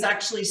bringing is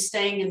actually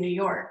staying in New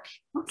York.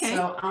 Okay.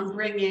 So I'm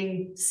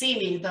bringing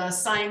Simi, the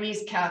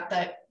Siamese cat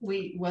that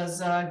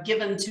was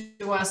given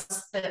to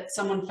us that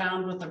someone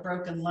found with a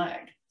broken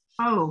leg.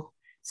 Oh,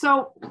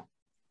 so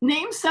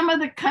name some of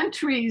the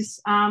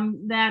countries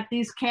that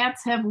these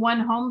cats have won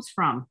homes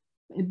from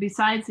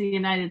besides the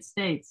United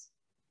States.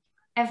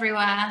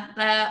 Everywhere.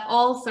 They're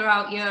all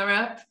throughout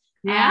Europe.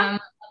 Yeah.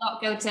 A lot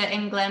go to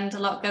England, a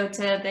lot go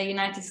to the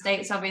United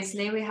States,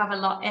 obviously. We have a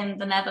lot in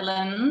the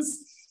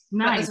Netherlands.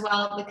 Nice. But as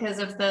well, because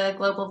of the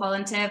Global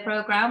Volunteer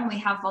Programme, we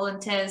have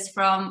volunteers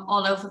from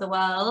all over the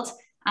world,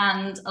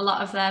 and a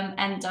lot of them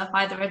end up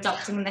either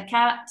adopting the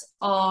cat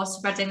or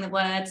spreading the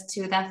word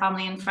to their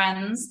family and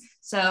friends.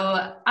 So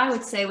I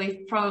would say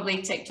we've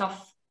probably ticked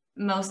off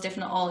most, if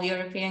not all,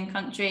 European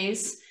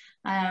countries.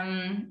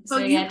 So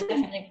yeah,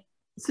 definitely.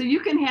 So you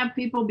can have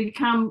people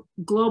become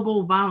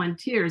global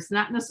volunteers,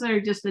 not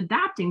necessarily just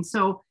adopting.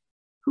 So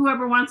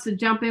whoever wants to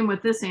jump in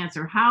with this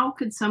answer, how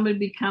could somebody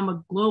become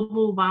a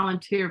global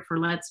volunteer for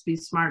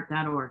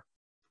letsbesmart.org?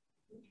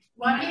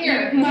 One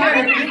here.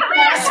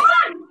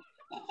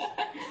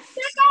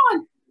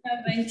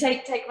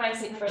 Take my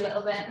seat for a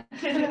little bit.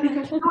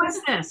 Who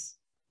is this?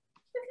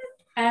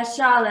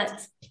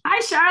 Charlotte. Hi,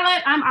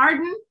 Charlotte. I'm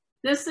Arden.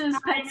 This is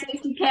Pet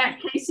Safety Cat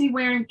Casey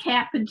wearing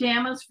cat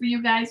pajamas for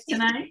you guys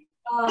tonight.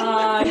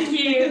 Oh,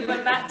 cute.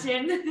 We're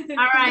matching.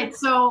 All right.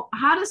 So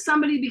how does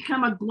somebody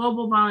become a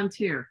global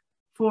volunteer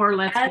for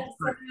Let's Be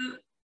Smart? So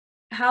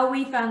how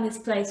we found this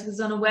place was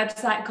on a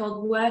website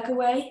called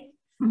Workaway.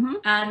 Mm-hmm.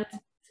 And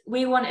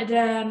we wanted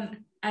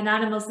an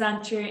animal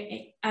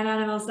sanctuary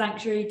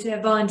to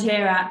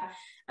volunteer at.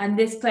 And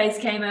this place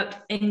came up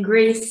in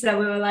Greece. So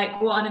we were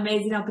like, what an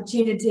amazing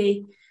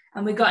opportunity.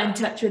 And we got in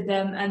touch with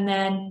them. And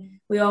then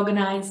we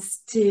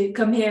organized to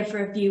come here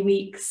for a few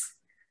weeks.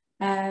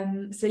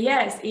 So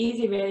yeah, it's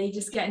easy really. You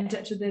just get in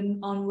touch with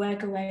them on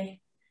Workaway.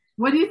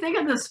 What do you think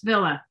of this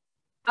villa?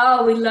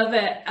 Oh, we love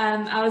it.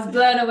 I was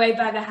blown away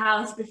by the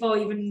house before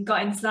we even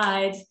got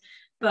inside,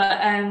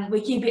 but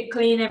we keep it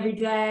clean every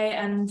day,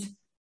 and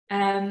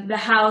the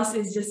house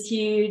is just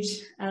huge,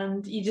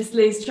 and you just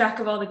lose track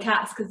of all the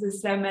cats because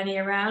there's so many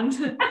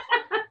around.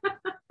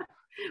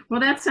 Well,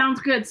 that sounds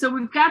good. So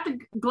we've got the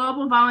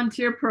Global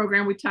Volunteer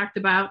Program we talked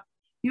about.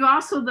 You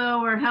also,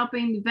 though, are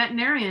helping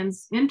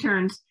veterinarians,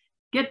 interns,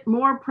 get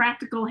more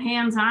practical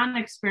hands-on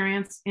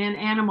experience in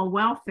animal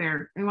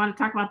welfare. You want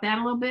to talk about that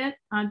a little bit,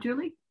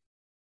 Julie?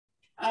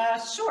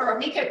 Sure,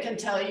 Mika can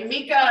tell you.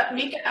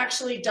 Mika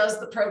actually does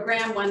the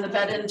program when the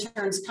vet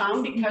interns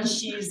come because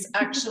she's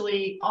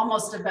actually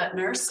almost a vet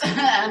nurse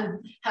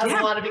and has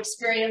a lot of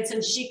experience,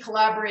 and she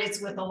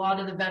collaborates with a lot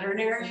of the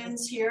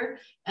veterinarians here,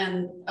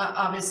 and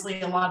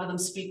obviously a lot of them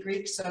speak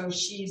Greek, so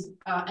she's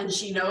and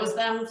she knows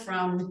them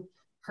from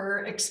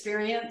her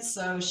experience,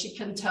 so she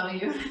can tell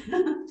you.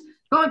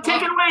 Go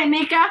take it away,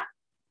 Mika.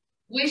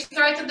 We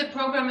started the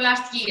program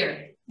last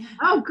year.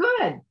 Oh,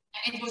 good.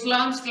 And it was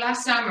launched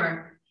last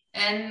summer.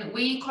 And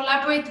we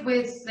collaborate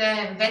with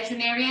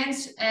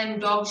veterinarians and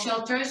dog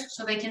shelters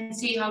so they can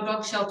see how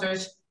dog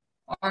shelters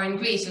are in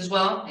Greece as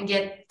well and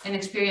get an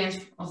experience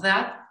of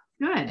that.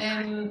 Good.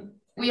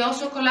 We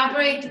also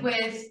collaborate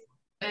with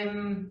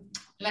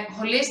like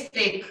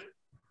holistic,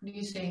 what do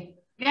you say?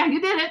 Yeah,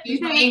 you did it.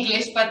 Use my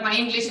English, but my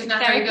English is not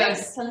very good.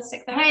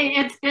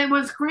 Hey, it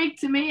was Greek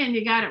to me, and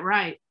you got it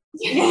right.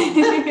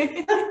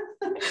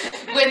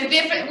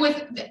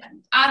 with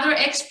other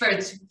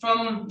experts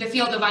from the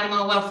field of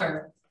animal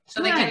welfare,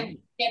 so they can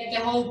get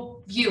the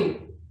whole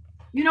view.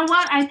 You know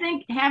what? I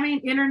think having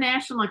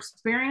international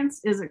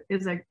experience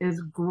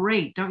is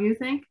great. Don't you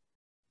think?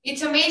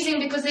 It's amazing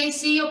because they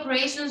see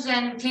operations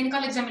and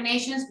clinical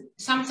examinations.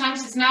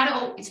 Sometimes it's not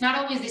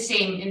always the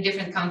same in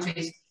different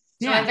countries.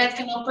 So a vet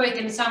can operate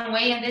in some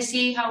way, and they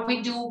see how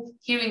we do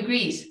here in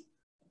Greece.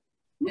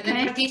 Okay. And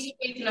they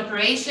participate in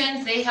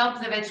operations, they help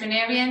the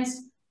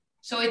veterinarians.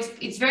 So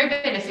it's very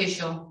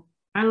beneficial.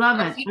 I love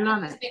it. I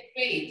love it.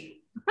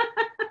 Great.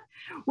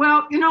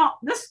 Well, you know,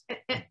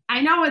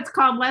 I know it's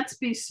called Let's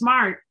Be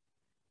Smart,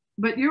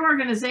 but your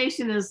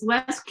organization is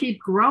Let's Keep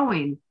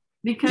Growing,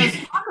 because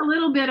talk a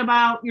little bit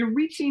about you're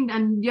reaching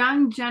a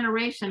young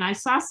generation. I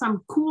saw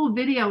some cool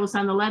videos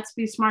on the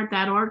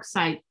letsbesmart.org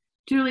site.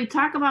 Julie,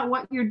 talk about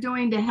what you're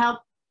doing to help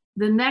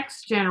the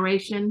next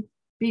generation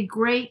be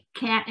great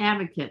cat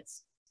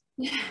advocates.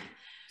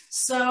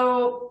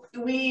 So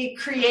we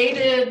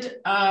created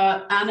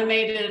an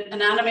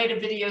animated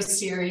video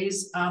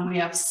series. We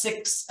have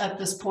 6 at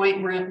this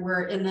point.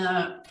 We're in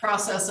the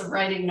process of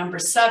writing number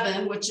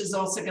 7, which is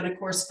also going to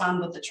correspond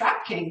with the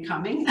Trap King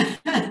coming.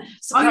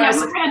 Oh yeah,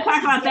 we're going to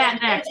talk about that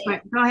next,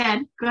 but go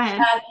ahead.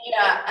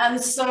 And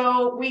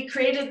so we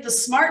created the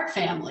S.M.A.R.T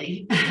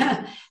family.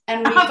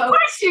 And of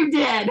course you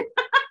did.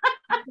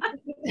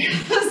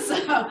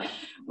 So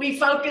we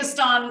focused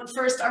on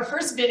our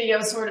first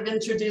video sort of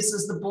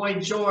introduces the boy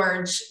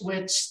George,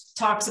 which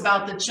talks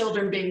about the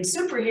children being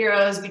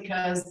superheroes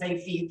because they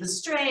feed the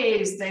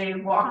strays, they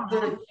walk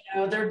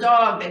their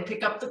dog, they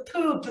pick up the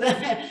poop,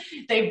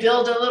 they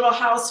build a little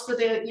house for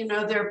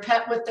their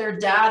pet with their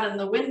dad in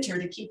the winter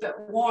to keep it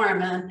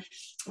warm. And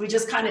we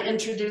just kind of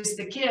introduced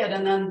the kid.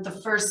 And then the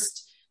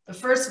first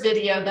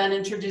video then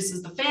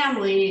introduces the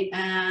family,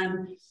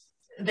 and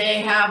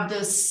they have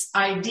this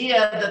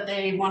idea that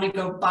they want to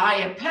go buy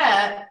a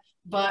pet,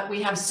 but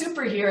we have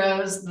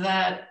superheroes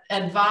that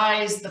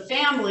advise the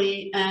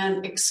family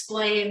and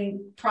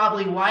explain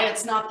probably why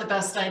it's not the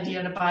best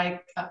idea to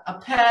buy a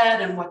pet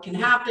and what can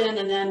happen,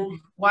 and then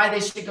why they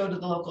should go to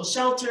the local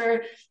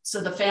shelter. So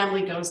the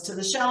family goes to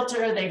the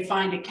shelter, they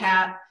find a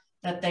cat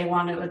that they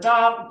want to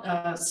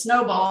adopt,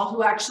 Snowball,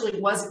 who actually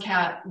was a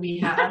cat we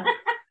had,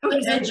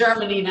 lives in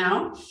Germany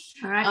now.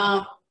 All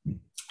right.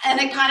 And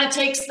it kind of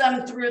takes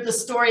them through the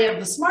story of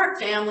the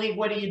S.M.A.R.T family.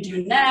 What do you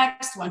do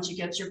next once you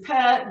get your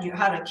pet?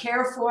 How to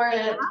care for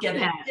it, get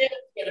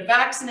it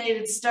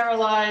vaccinated,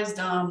 sterilized.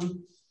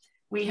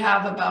 We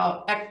have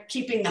about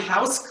keeping the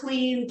house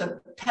clean, the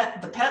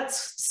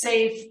pets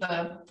safe,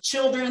 the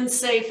children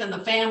safe, and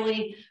the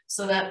family,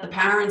 so that the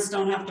parents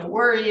don't have to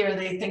worry or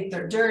they think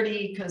they're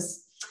dirty,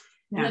 because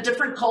in a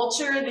different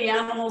culture, the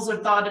animals are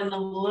thought in a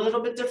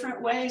little bit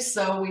different way.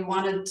 So we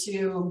wanted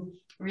to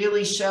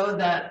really show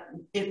that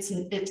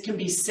it can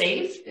be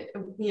safe,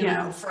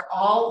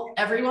 for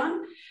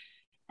everyone.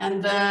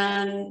 And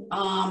then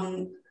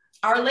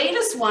our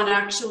latest one,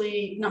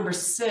 actually, number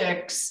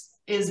 6,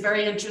 is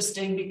very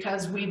interesting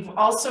because we've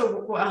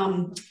also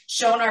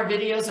shown our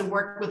videos and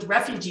worked with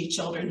refugee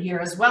children here,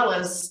 as well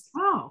as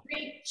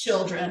Greek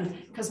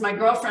children, because my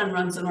girlfriend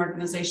runs an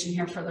organization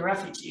here for the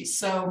refugees.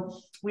 So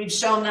we've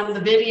shown them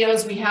the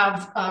videos. We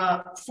have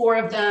 4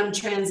 of them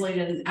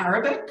translated in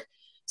Arabic.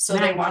 So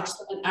they watch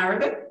them in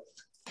Arabic.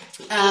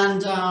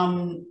 And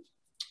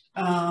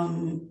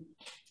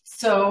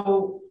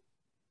so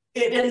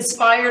it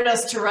inspired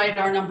us to write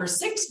our number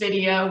 6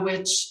 video,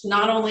 which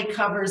not only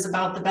covers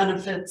about the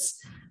benefits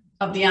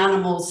of the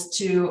animals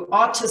to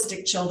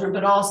autistic children,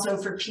 but also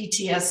for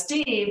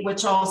PTSD,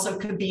 which also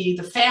could be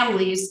the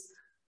families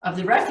of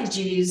the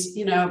refugees,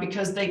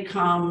 because they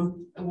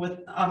come with,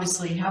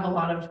 obviously have a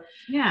lot of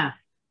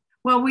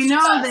Well, we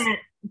know that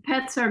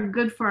pets are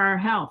good for our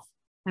health.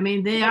 I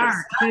mean, they are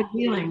good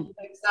healing.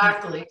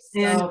 Exactly.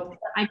 So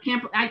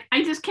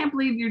I just can't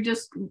believe you're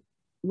just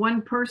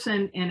one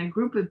person and a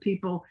group of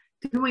people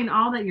doing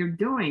all that you're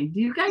doing. Do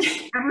you guys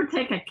ever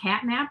take a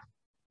cat nap?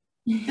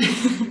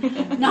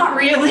 Not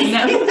really.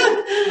 No.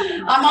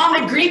 I'm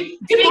on the Greek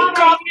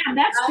coffee. Yeah,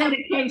 that's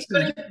dedication.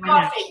 Greek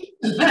coffee.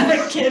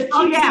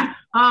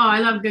 I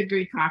love good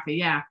Greek coffee.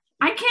 Yeah.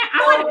 I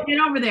want to get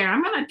over there.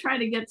 I'm going to try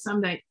to get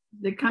somebody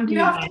to come to you.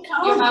 You have to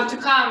come. You have to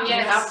come.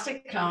 Yes. You have to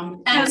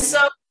come. And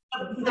so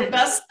the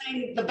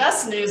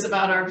best news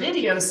about our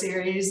video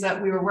series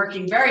that we were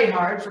working very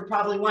hard for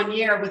probably 1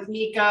 year with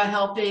Mika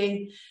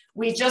helping.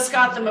 We just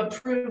got them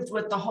approved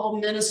with the whole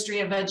Ministry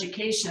of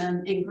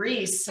Education in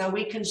Greece, so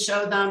we can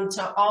show them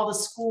to all the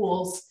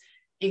schools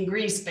in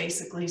Greece,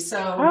 basically. So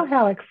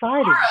how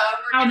exciting!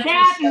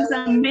 That is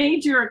a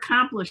major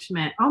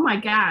accomplishment. Oh my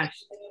gosh.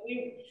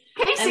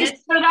 Casey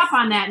stood up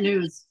on that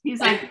news. He's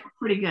like,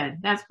 pretty good.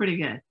 That's pretty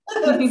good.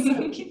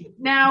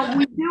 Now,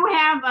 we do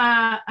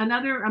have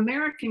another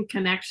American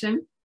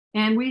connection,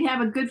 and we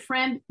have a good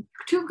friend,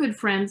 2 good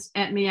friends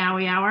at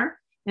Meowy Hour,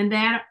 and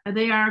that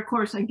they are, of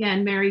course,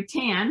 again, Mary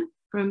Tan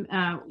from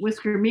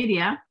Whisker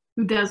Media,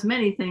 who does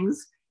many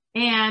things,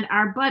 and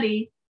our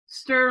buddy,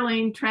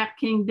 Sterling Trap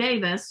King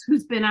Davis,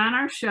 who's been on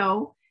our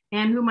show,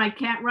 and who my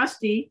cat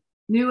Rusty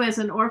knew as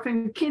an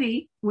orphan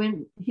kitty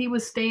when he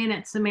was staying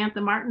at Samantha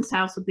Martin's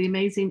house with the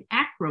amazing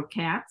Acro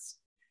Cats.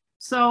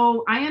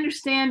 So I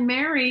understand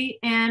Mary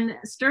and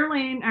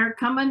Sterling are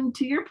coming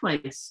to your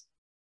place.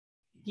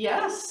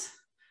 Yes.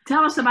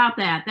 Tell us about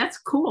that. That's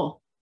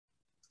cool.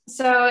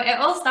 So it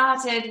all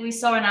started, we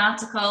saw an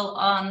article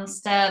on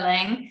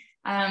Sterling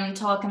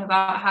talking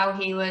about how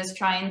he was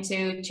trying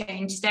to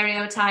change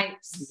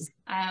stereotypes.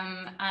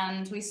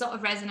 And we sort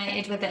of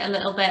resonated with it a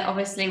little bit,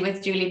 obviously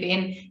with Julie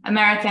being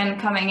American,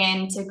 coming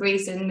into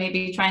Greece and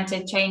maybe trying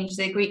to change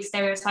the Greek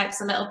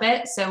stereotypes a little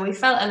bit. So we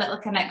felt a little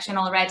connection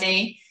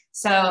already.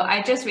 So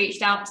I just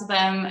reached out to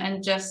them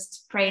and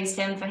just praised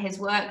him for his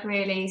work,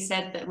 really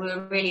said that we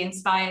were really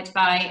inspired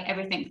by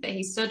everything that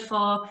he stood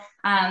for.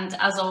 And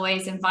as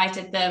always,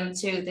 invited them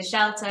to the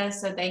shelter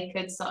so they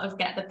could sort of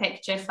get the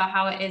picture for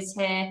how it is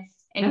here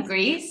in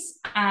Greece.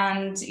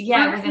 And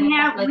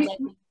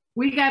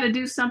we got to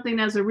do something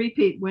as a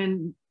repeat.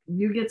 When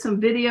you get some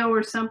video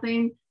or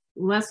something,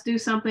 let's do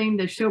something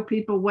to show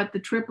people what the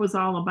trip was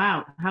all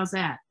about. How's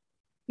that?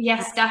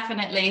 Yes,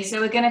 definitely. So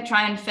we're going to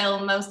try and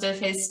film most of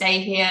his stay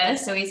here.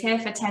 So he's here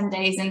for 10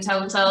 days in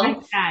total.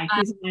 Nice guy.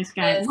 He's a nice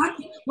guy.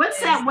 What's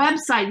that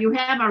website? You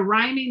have a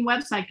rhyming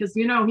website because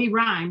you know he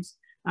rhymes.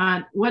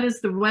 What is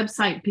the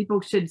website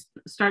people should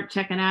start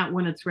checking out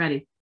when it's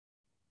ready?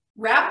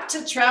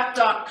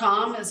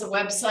 Rap2Trap.com is a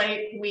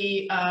website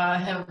we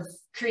have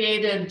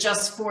created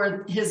just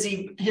for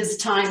his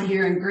time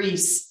here in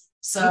Greece.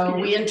 So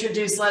we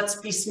introduced Let's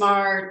Be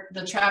Smart,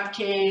 the Trap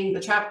King.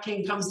 The Trap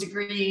King comes to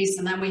Greece,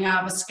 and then we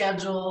have a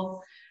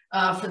schedule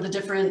for the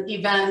different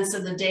events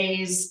and the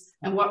days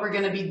and what we're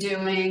going to be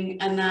doing.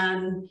 And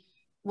then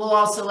we'll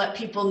also let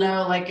people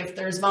know, like, if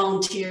there's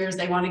volunteers,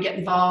 they want to get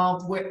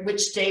involved,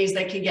 which days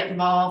they can get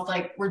involved.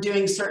 Like, we're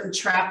doing certain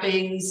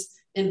trappings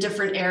in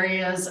different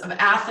areas of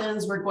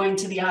Athens. We're going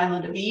to the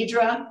island of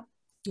Hydra.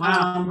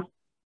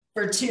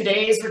 For 2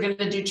 days, we're going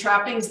to do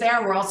trappings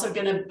there. We're also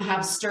going to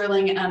have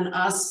Sterling and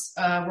us.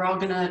 We're all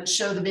going to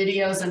show the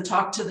videos and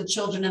talk to the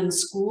children in the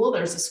school.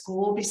 There's a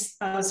school we'll be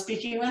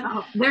speaking with.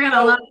 Oh, they're going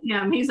to love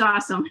him. He's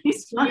awesome.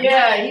 He's fun.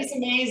 Yeah, he's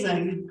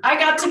amazing. I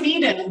got to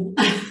meet him.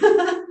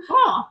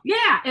 Oh,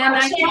 yeah. And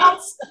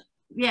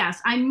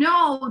I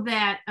know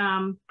that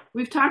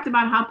we've talked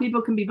about how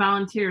people can be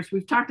volunteers.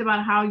 We've talked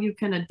about how you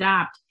can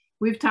adopt.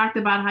 We've talked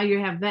about how you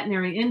have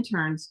veterinary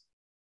interns.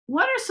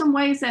 What are some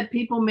ways that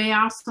people may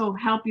also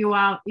help you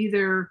out,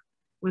 either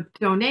with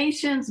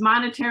donations,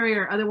 monetary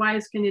or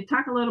otherwise? Can you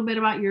talk a little bit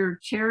about your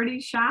charity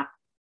shop?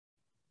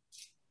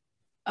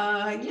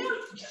 Yeah.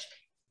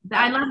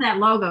 I love that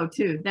logo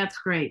too. That's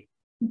great.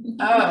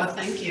 Oh,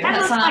 thank you. That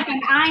looks like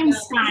an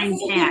Einstein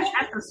cat.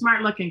 That's a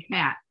smart looking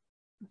cat.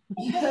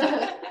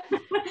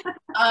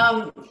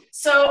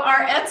 So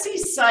our Etsy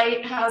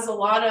site has a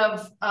lot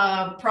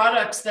of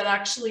products that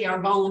actually our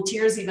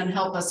volunteers even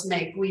help us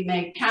make. We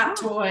make cat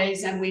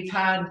toys, and we've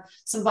had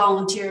some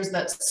volunteers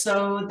that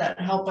sewed that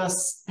helped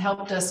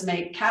us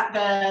make cat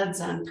beds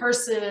and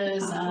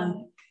purses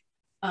and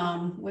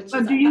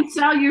so do you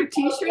sell your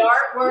t-shirts?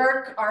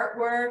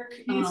 Artwork.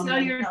 Do you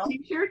sell your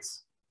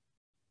t-shirts?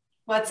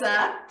 What's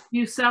that?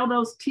 You sell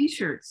those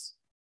t-shirts?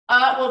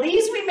 Well,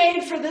 these we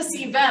made for this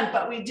event,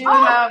 but we do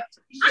have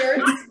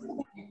t-shirts.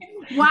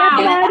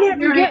 Wow,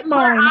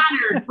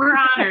 we're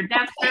honored.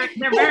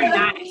 They're very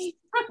nice.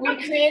 We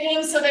created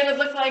them so they would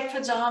look like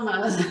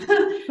pajamas.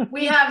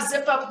 We have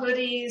zip-up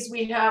hoodies.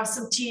 We have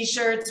some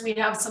t-shirts. We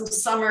have some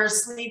summer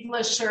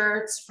sleeveless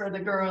shirts for the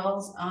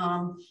girls.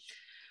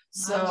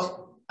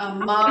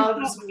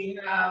 Mugs. We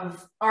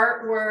have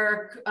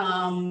artwork.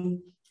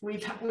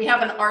 We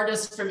have an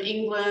artist from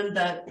England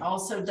that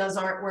also does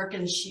artwork,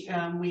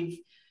 and we've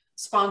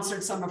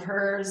sponsored some of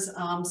hers.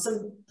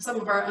 Some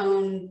of our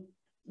own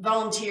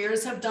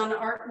volunteers have done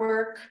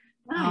artwork.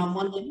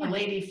 A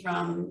lady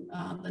from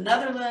the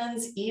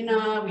Netherlands,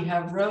 Ina. We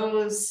have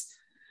Rose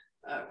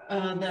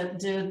that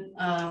did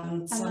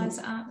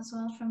Eliza art as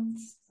well from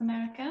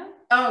America.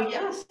 Oh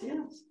yes,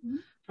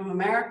 from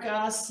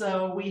America.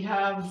 So we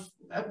have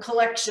a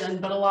collection,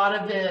 but a lot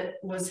of it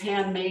was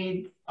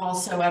handmade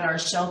also at our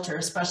shelter,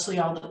 especially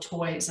all the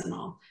toys and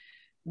all.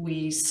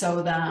 We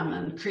sew them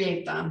and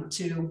create them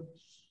to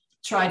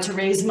try to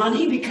raise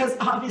money, because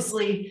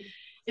obviously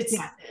it's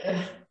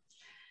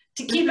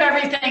to keep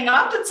everything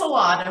up, it's a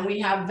lot. And we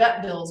have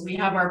vet bills, we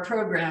have our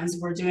programs,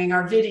 we're doing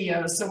our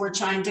videos. So we're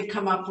trying to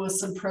come up with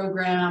some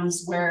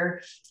programs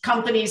where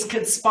companies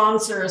could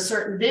sponsor a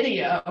certain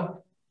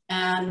video,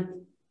 and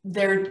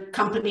their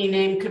company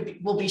name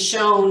will be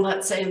shown,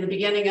 let's say, in the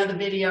beginning of the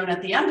video and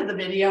at the end of the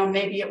video.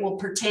 Maybe it will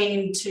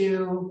pertain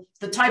to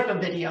the type of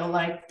video,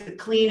 like the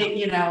cleaning,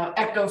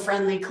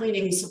 eco-friendly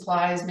cleaning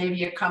supplies.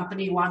 Maybe a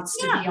company wants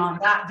to be on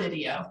that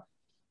video.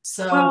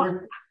 So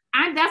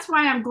that's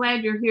why I'm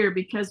glad you're here,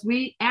 because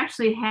we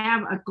actually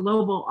have a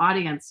global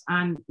audience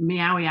on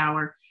Meowy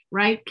Hour,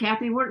 right,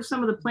 Kathy? What are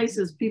some of the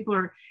places people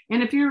are,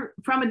 and if you're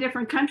from a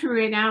different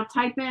country right now,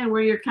 type in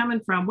where you're coming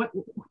from. What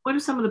are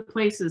some of the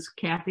places,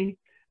 Kathy?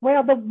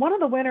 Well, one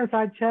of the winners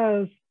I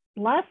chose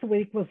last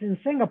week was in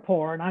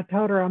Singapore, and I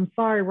told her, I'm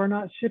sorry, we're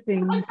not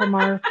shipping from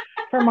our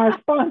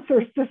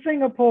sponsors to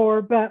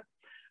Singapore, but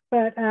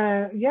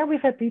yeah,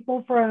 we've had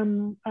people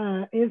from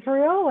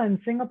Israel and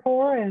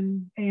Singapore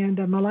and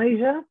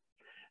Malaysia,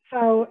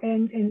 so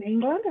in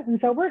England, and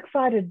so we're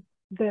excited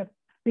to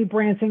be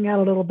branching out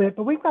a little bit.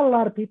 But we've got a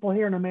lot of people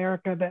here in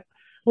America that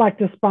like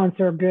to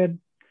sponsor good,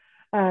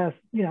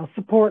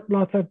 support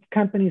lots of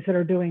companies that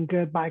are doing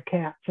good by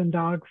cats and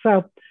dogs.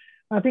 So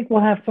I think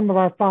we'll have some of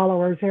our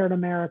followers here in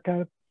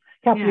America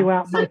help you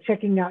out by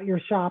checking out your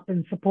shop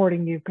and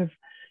supporting you, because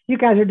you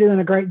guys are doing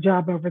a great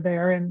job over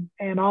there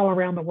and all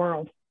around the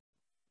world.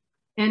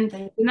 And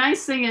the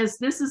nice thing is,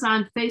 this is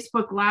on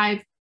Facebook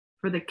Live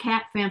for the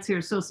Cat Fancier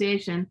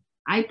Association.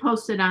 I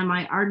posted on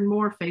my Arden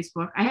Moore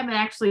Facebook. I have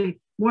actually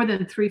more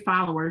than 3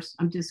 followers.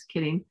 I'm just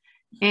kidding.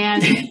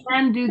 And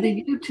then do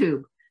the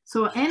YouTube.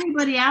 So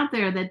anybody out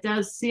there that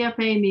does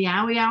CFA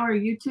Meowy Hour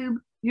YouTube,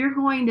 you're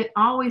going to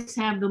always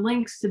have the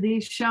links to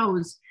these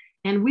shows.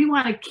 And we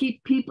want to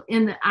keep people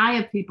in the eye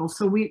of people.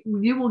 So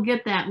you will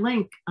get that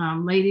link,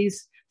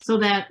 ladies, so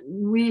that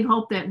we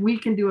hope that we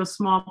can do a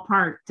small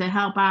part to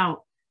help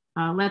out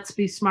Let's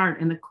Be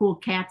Smart and the cool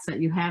cats that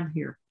you have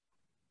here.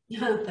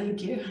 Yeah,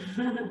 thank you.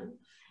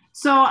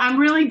 So I'm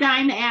really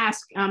dying to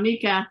ask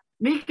Mika.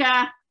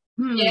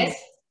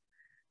 Yes.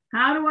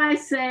 How do I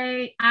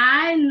say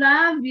I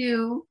love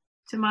you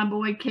to my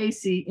boy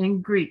Casey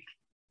in Greek?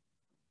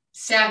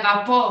 Se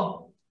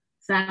agapó.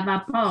 Se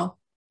agapó.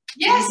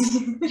 Yes,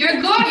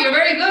 you're good. You're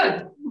very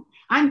good.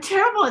 I'm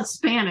terrible at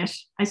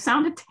Spanish. I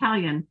sound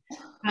Italian.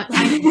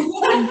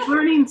 I'm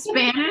learning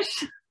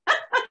Spanish.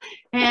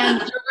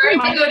 And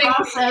my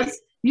boss says,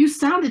 you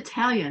sound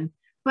Italian.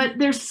 But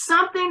there's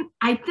something,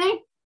 I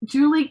think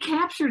Julie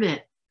captured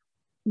it.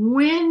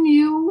 When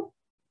you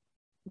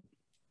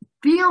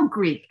feel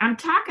Greek, I'm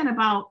talking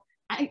about,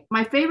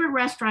 my favorite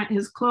restaurant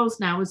is closed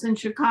now, is in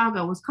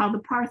Chicago, it was called the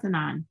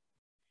Parthenon.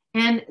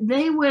 And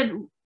they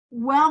would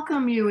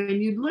welcome you,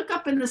 and you'd look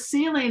up in the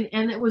ceiling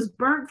and it was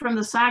burnt from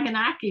the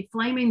Saganaki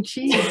flaming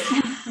cheese,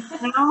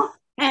 you know?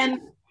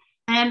 And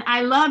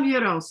I love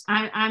gyros.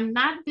 I'm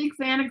not a big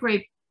fan of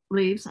grape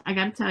leaves, I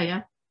gotta tell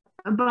you,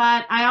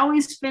 but I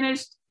always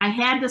finished, I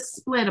had to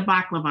split a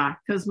baklava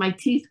because my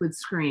teeth would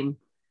scream.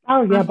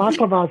 Oh yeah,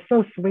 baklava is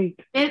so sweet.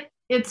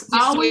 It's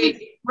always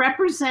sweet.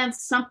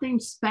 Represents something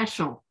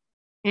special.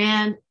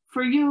 And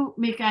for you,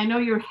 Mika, I know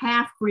you're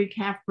half Greek,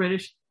 half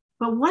British,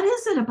 but what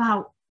is it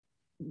about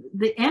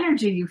the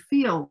energy you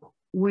feel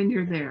when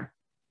you're there?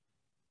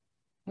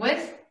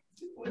 With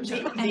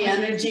the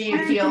energy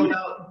you feel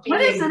about being...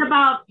 What is it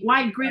about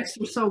why Greeks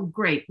are so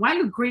great? Why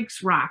do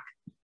Greeks rock?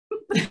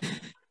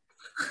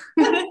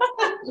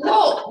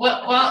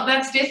 well,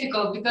 that's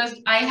difficult because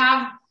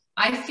I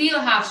feel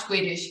half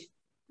Swedish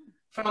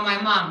from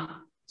my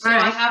mom. So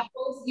right. I have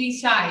both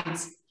these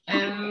sides.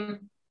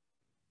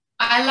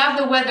 I love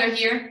the weather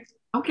here.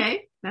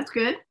 Okay, that's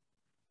good.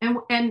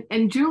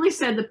 And Julie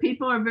said the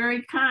people are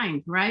very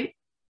kind, right?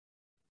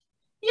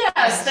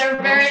 Yes,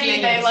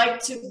 they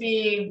like to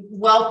be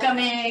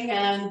welcoming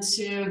and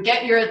to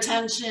get your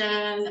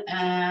attention,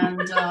 and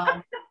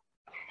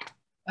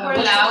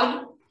we're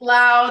loud.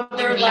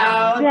 They're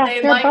loud. Yeah,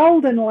 they're like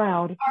bold and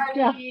loud.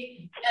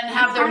 Party and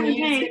have their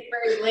music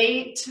very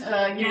late.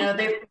 You know,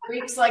 the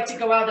Greeks like to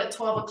go out at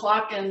 12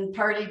 o'clock and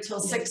party till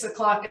 6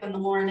 o'clock in the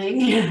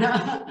morning.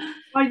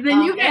 Well,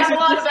 then you guys have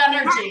a lot of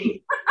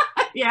energy.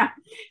 Yeah.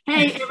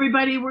 Hey,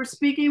 everybody, we're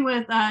speaking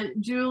with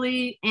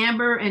Julie,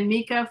 Amber, and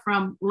Mika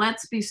from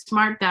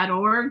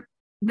letsbesmart.org.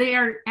 They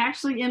are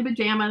actually in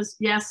pajamas.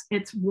 Yes,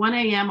 it's 1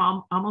 a.m.,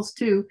 almost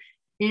 2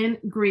 in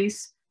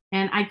Greece.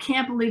 And I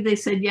can't believe they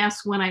said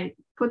yes when I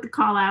put the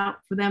call out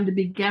for them to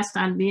be guests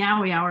on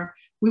Meowy Hour.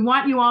 We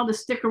want you all to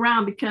stick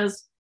around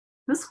because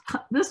this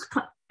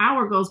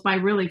hour goes by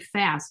really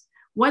fast.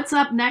 What's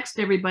up next,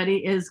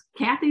 everybody, is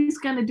Kathy's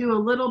going to do a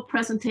little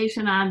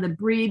presentation on the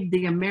breed,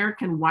 the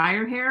American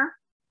Wirehair,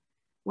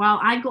 while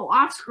I go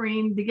off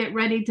screen to get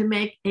ready to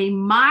make a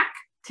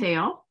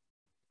mocktail.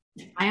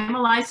 I am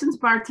a licensed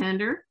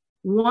bartender.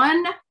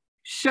 One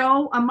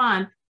show a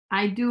month,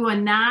 I do a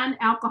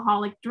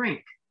non-alcoholic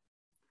drink.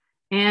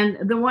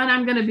 And the one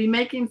I'm going to be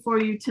making for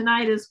you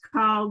tonight is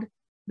called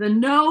the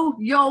No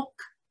Yolk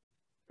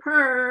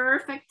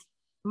Perfect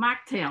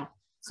Mocktail.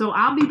 So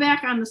I'll be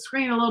back on the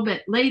screen a little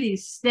bit.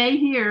 Ladies, stay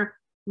here.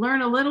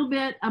 Learn a little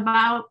bit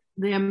about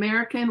the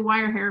American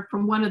Wirehair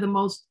from one of the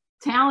most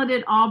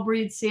talented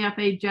all-breed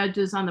CFA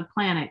judges on the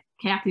planet,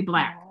 Kathy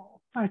Black.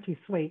 Oh, aren't you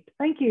sweet?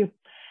 Thank you.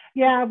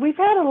 Yeah, we've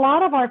had a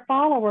lot of our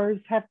followers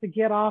have to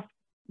get off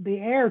the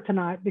air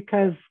tonight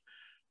because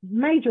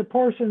major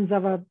portions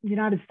of the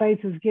United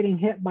States is getting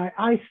hit by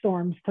ice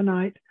storms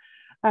tonight.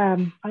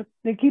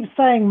 They keep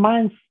saying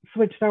mine's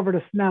switched over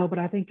to snow, but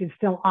I think it's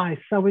still ice.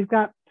 So we've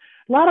got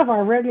a lot of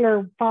our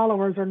regular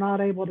followers are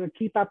not able to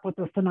keep up with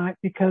us tonight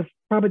because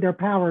probably their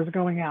power is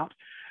going out.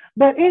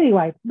 But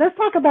anyway, let's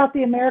talk about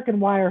the American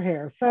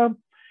Wirehair. So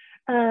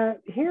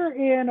here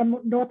in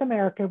North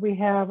America, we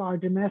have our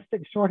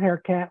domestic short-hair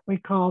cat we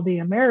call the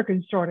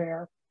American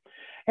Shorthair.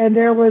 And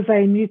there was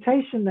a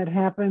mutation that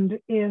happened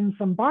in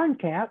some barn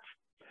cats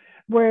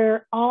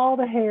where all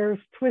the hairs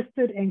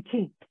twisted and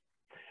kinked.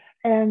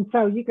 And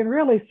so you can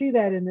really see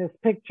that in this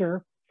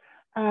picture.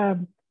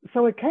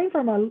 So it came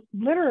from a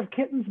litter of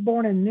kittens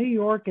born in New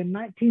York in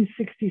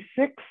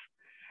 1966.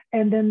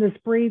 And then this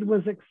breed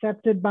was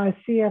accepted by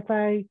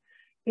CFA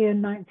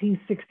in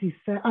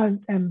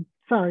 1967,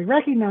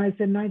 recognized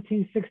in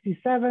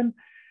 1967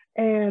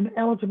 and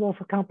eligible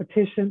for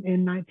competition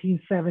in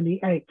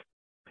 1978.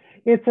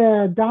 It's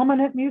a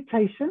dominant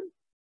mutation.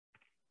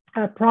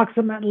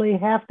 Approximately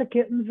half the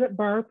kittens at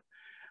birth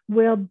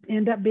will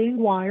end up being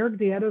wired.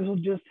 The others will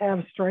just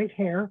have straight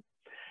hair.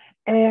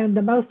 And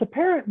the most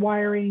apparent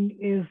wiring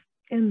is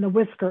in the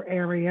whisker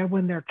area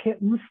when they're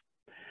kittens,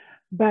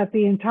 but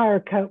the entire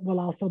coat will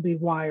also be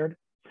wired.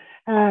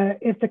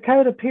 If the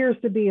coat appears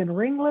to be in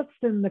ringlets,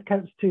 then the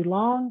coat's too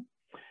long.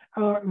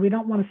 We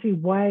don't want to see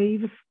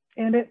waves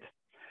in it.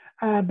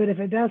 But if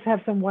it does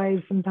have some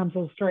waves, sometimes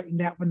they'll straighten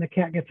out when the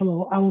cat gets a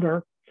little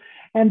older.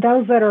 And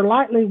those that are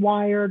lightly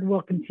wired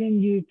will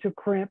continue to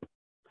crimp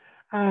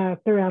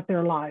throughout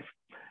their life.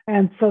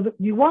 And so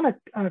you want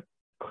a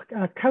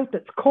coat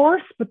that's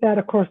coarse, but that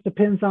of course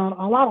depends on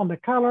a lot on the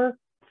color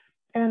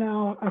and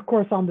of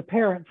course on the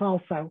parents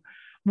also.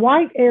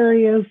 White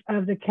areas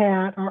of the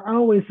cat are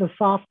always the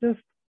softest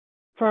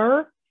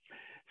fur.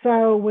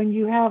 So when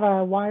you have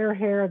a wire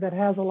hair that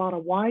has a lot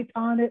of white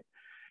on it,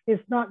 you're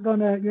not going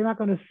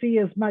to see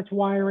as much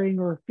wiring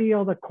or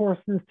feel the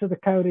coarseness to the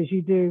coat as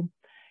you do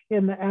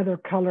in the other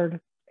colored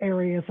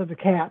areas of the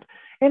cat.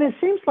 And it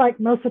seems like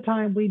most of the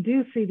time we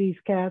do see these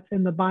cats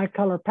in the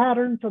bicolor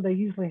pattern, so they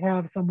usually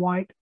have some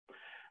white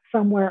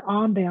somewhere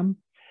on them.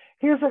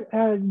 Here's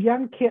a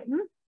young kitten.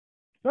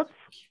 Oops.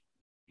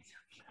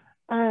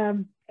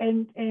 And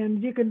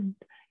you can,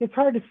 it's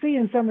hard to see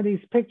in some of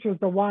these pictures,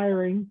 the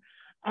wiring.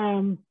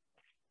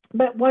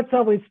 But what's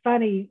always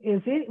funny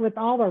is with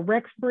all the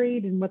Rex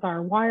breed and with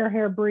our wire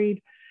hair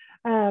breed,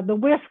 the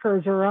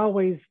whiskers are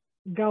always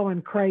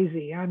going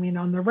crazy. I mean,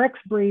 on the Rex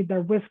breed,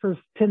 their whiskers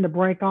tend to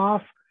break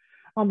off.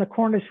 On the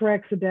Cornish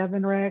Rex, the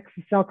Devon Rex,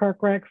 the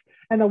Selkirk Rex,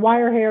 and the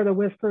wire hair, the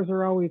whiskers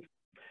are always,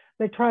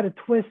 they try to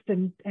twist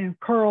and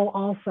curl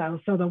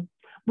also. So the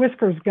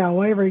whiskers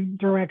go every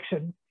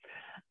direction.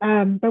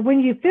 But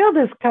when you feel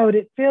this coat,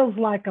 it feels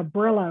like a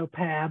Brillo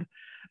pad.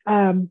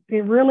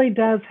 It really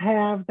does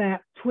have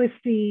that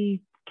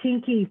twisty,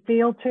 kinky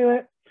feel to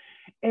it.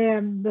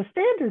 And the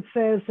standard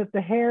says that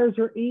the hairs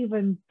are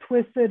even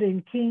twisted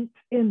and kinked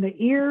in the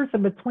ears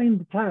and between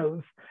the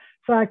toes.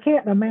 So I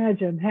can't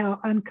imagine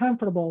how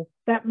uncomfortable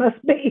that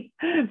must be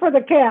for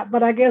the cat,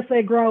 but I guess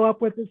they grow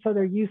up with it, so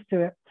they're used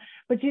to it.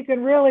 But you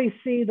can really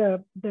see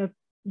the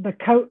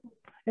coat,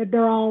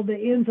 they're all, the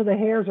ends of the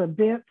hairs are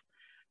bent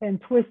and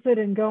twisted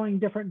and going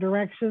different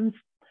directions.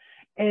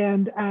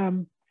 And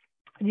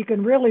you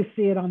can really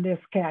see it on this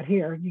cat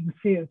here. You can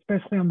see it,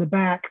 especially on the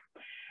back,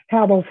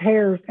 how those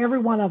hairs, every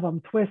one of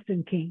them twist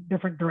and kink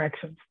different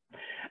directions.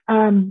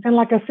 And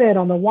like I said,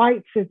 on the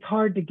whites, it's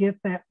hard to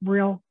get that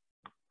real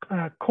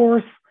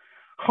coarse,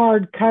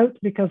 hard coat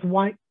because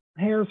white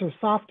hairs are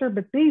softer,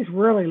 but these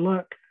really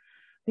look,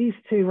 these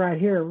two right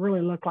here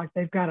really look like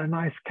they've got a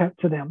nice coat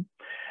to them.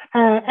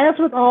 As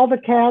with all the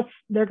cats,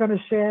 they're going to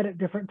shed at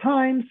different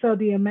times, so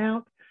the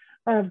amount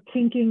of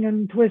kinking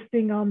and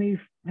twisting on these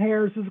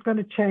hairs is going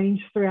to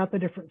change throughout the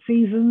different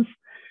seasons,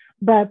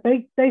 but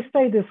they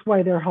stay this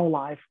way their whole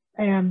life,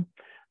 and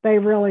they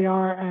really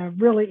are a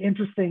really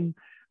interesting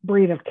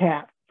breed of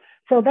cat.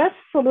 So that's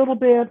a little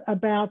bit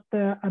about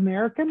the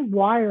American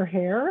wire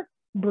hair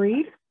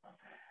breed.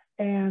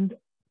 And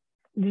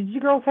did you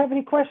girls have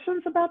any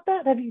questions about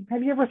that? Have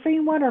you ever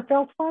seen one or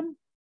felt one?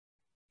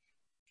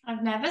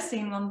 I've never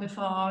seen one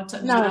before.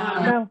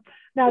 No,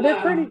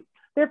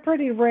 they're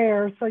pretty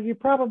rare, so you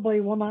probably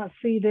will not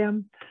see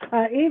them.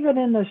 Even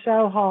in the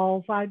show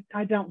halls, I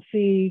don't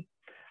see,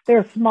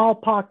 there's small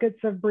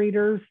pockets of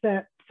breeders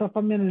that, so if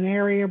I'm in an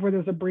area where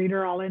there's a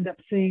breeder, I'll end up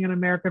seeing an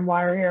American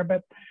wire hair,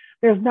 but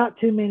there's not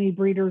too many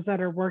breeders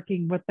that are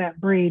working with that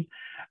breed.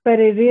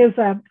 But it is,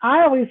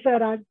 I always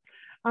said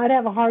I'd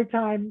have a hard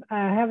time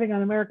having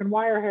an American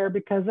wire hair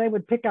because they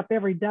would pick up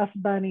every dust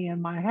bunny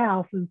in my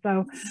house. And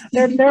so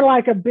they're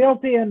like a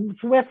built-in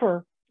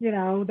Swiffer, you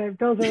know, that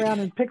goes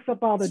around and picks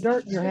up all the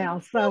dirt in your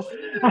house. So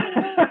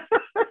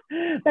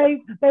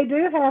they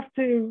do have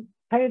to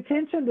pay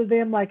attention to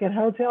them, like in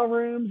hotel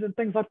rooms and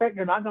things like that.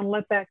 You're not going to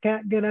let that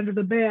cat get under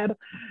the bed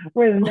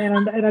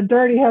in a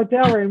dirty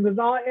hotel room,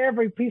 because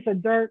every piece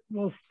of dirt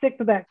will stick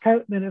to that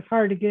coat, and then it's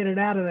hard to get it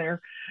out of there.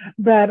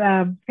 But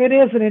it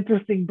is an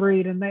interesting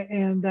breed, and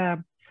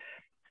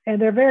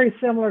they're very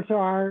similar to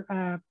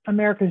our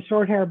American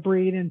Shorthair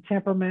breed in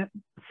temperament,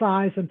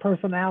 size, and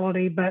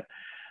personality. But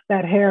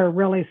that hair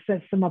really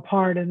sets them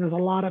apart, and there's a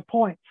lot of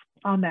points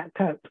on that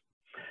coat.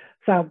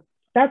 So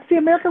that's the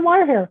American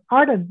wire hair.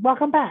 Arden,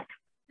 welcome back.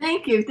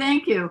 Thank you.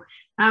 Thank you.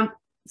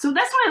 So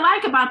that's what I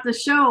like about the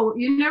show.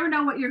 You never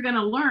know what you're going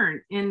to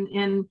learn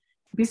in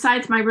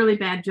besides my really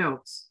bad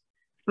jokes.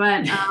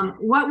 But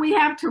what we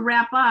have to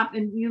wrap up,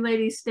 and you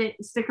ladies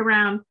stick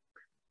around,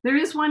 there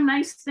is one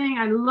nice thing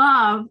I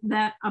love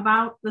that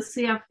about the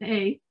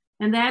CFA,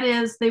 and that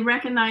is they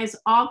recognize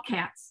all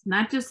cats,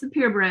 not just the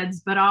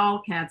purebreds, but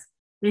all cats.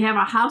 They have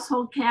a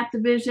household cat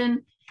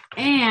division.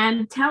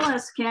 And tell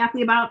us,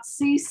 Kathy, about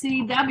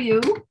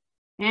CCW.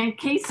 And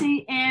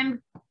Casey and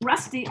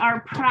Rusty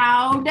are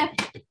proud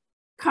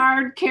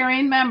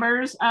card-carrying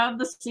members of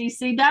the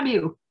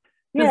CCW.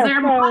 Yeah,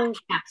 they're so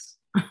cats.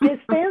 It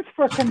stands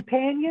for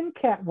Companion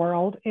Cat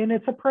World, and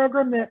it's a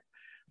program that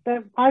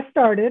I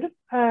started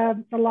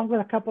along with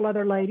a couple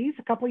other ladies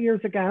a couple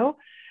years ago.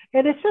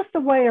 And it's just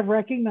a way of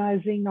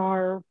recognizing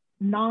our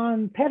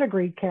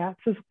non-pedigree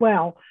cats as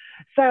well.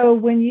 So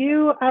when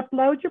you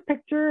upload your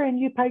picture and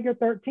you pay your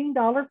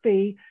 $13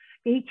 fee,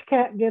 each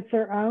cat gets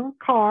their own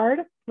card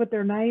with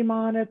their name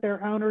on it,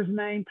 their owner's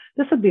name.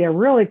 This would be a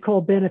really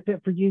cool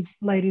benefit for you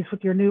ladies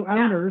with your new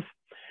owners.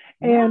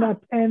 Yeah.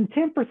 And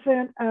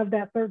 10% of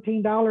that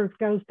 $13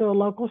 goes to a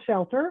local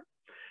shelter.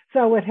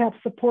 So it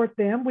helps support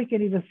them. We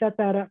can even set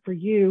that up for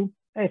you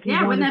if you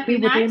want to see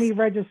with any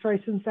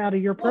registrations out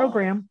of your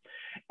program.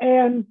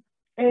 And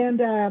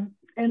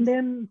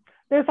then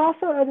there's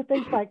also other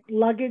things like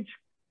luggage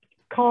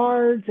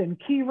cards and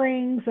key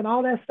rings and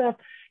all that stuff.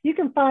 You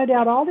can find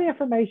out all the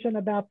information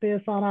about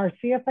this on our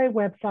CFA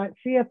website,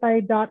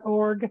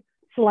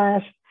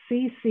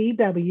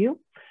 cfa.org/CCW.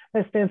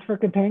 That stands for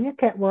Companion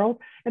Cat World.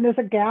 And there's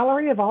a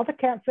gallery of all the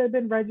cats that have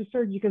been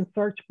registered. You can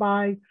search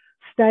by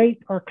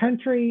state or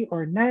country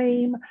or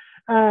name.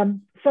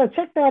 So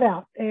check that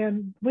out.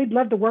 And we'd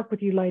love to work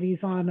with you ladies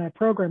on a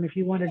program if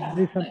you wanted to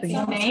do something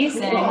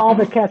amazing for all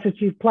the cats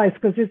that you've placed,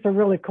 because it's a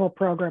really cool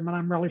program and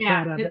I'm really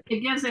proud of it. It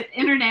gives it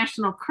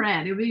international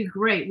cred. It would be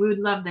great. We would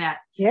love that.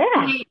 Yeah.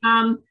 Hey,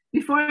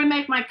 before I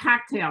make my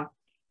cocktail,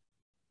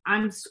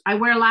 I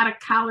wear a lot of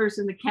collars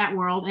in the cat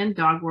world and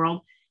dog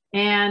world,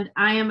 and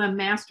I am a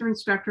master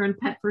instructor in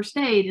pet first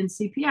aid and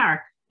CPR.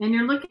 And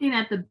you're looking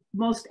at the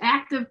most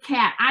active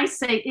cat, I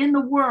say, in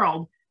the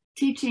world,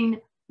 teaching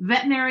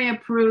veterinary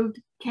approved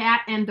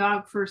cat and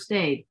dog first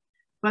aid.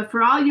 But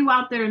for all you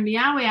out there in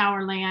Meowy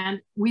Hour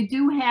land, we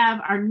do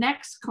have our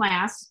next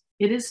class.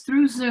 It is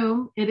through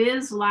Zoom. It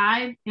is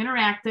live,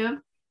 interactive,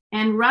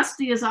 and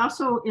Rusty is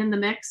also in the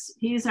mix.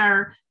 He's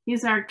our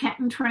cat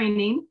in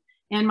training,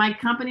 and my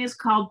company is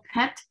called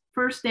Pet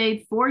First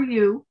Aid for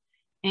You,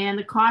 and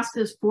the cost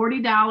is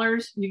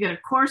 $40. You get a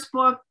course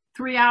book,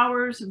 3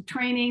 hours of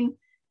training,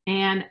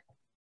 and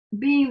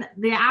being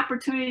the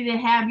opportunity to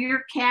have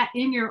your cat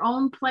in your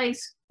own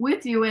place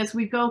with you as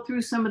we go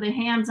through some of the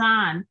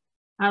hands-on.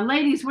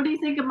 Ladies, what do you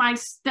think of my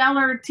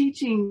stellar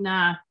teaching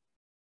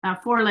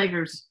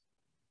four-leggers?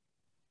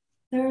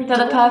 They're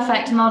the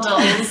perfect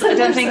models. I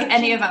don't think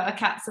any of our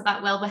cats are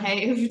that well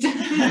behaved.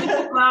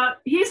 Well,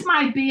 he's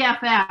my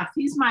BFF.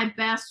 He's my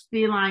best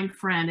feline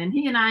friend, and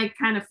he and I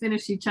kind of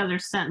finish each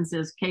other's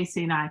sentences,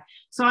 Casey and I.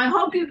 So I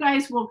hope you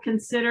guys will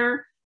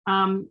consider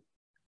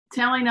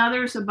telling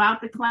others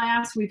about the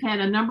class. We've had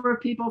a number of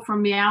people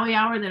from Meowy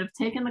Hour that have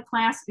taken the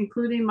class,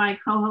 including my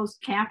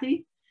co-host,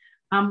 Kathy.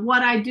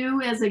 What I do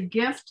as a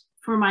gift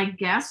for my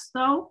guests,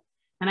 though,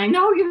 and I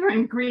know you're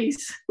in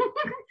Greece,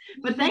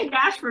 but thank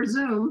gosh for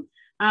Zoom.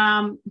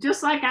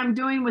 Just like I'm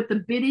doing with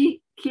the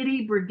Bitty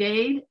Kitty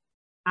Brigade,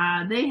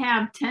 they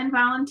have 10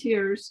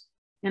 volunteers,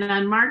 and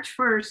on March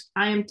 1st,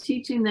 I am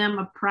teaching them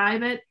a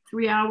private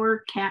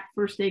 3-hour cat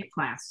first aid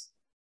class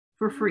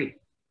for free.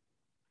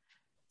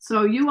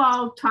 So you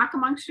all talk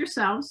amongst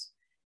yourselves,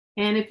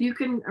 and if you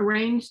can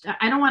arrange,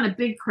 I don't want a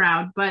big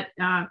crowd, but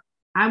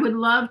I would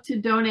love to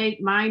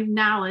donate my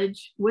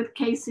knowledge with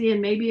Casey,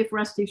 and maybe if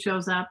Rusty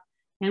shows up,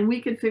 and we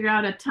could figure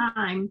out a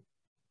time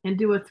and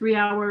do a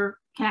 3-hour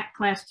cat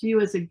class to you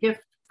as a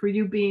gift for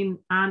you being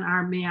on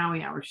our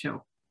Meowy Hour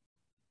show.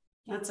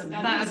 That's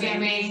amazing. That would be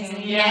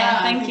amazing. Yeah,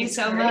 thank you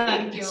so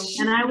much.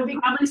 And I will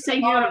probably say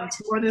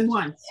yes more than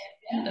once.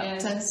 And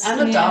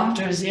the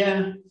doctors,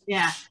 yeah.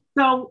 Yeah.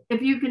 So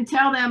if you can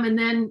tell them, and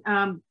then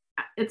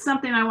it's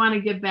something I want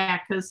to give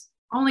back, because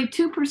only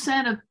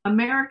 2% of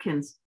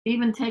Americans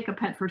even take a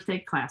pet first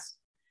aid class.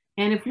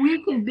 And if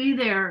we can be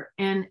there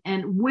and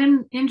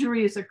when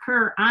injuries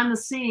occur on the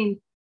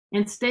scene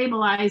and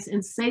stabilize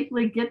and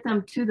safely get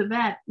them to the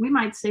vet, we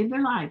might save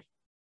their life.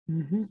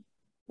 Mm-hmm.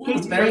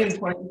 That's very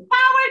important.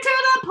 Power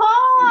to the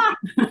paw!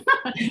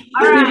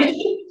 All right,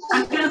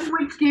 I'm going to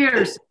switch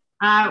gears.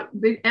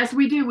 As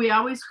we do, we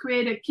always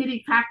create a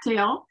kitty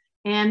cocktail.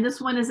 And this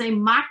one is a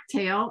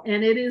mocktail,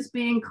 and it is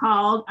being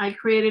called, I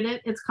created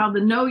it, it's called the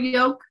No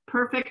Yolk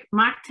Perfect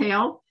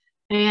Mocktail.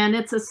 And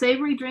it's a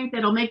savory drink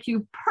that'll make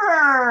you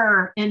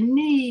purr and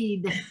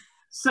need.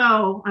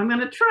 So I'm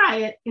gonna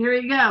try it. Here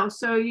you go.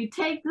 So you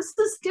take, this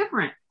is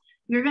different.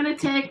 You're gonna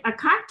take a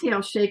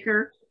cocktail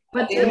shaker,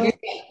 but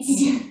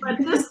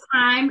this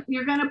time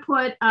you're gonna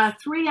put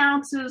 3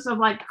 ounces of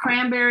like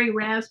cranberry,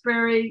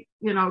 raspberry,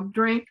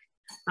 drink.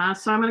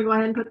 So I'm gonna go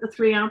ahead and put the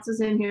 3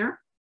 ounces in here.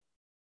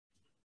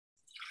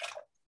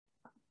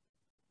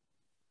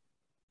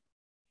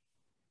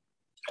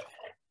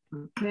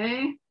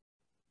 Okay.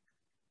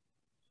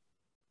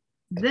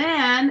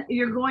 Then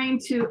you're going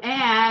to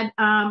add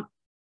a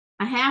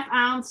 1/2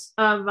 ounce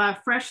of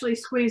freshly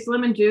squeezed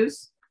lemon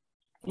juice.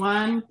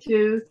 1,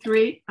 2,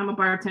 3. I'm a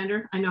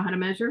bartender. I know how to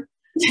measure.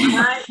 All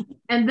right.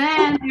 And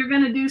then you're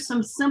going to do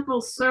some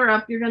simple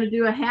syrup. You're going to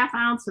do a 1/2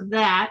 ounce of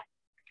that.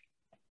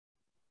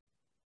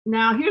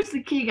 Now, here's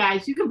the key,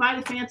 guys. You can buy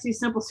the fancy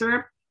simple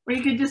syrup, or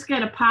you could just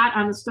get a pot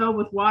on the stove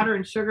with water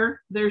and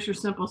sugar. There's your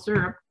simple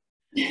syrup.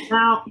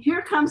 Now,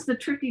 here comes the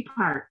tricky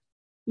part.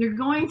 You're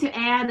going to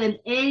add an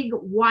egg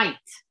white.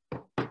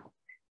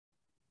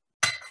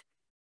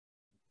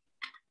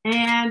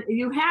 And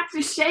you have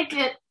to shake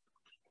it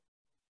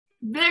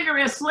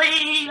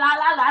vigorously. La,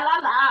 la, la, la,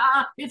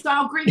 la. It's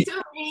all Greek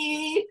to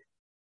me.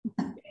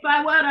 If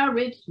I were a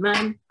rich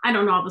man. I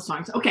don't know all the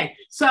songs. Okay,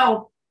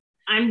 so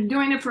I'm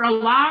doing it for a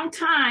long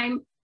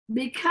time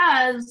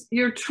because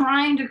you're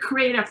trying to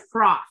create a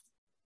froth.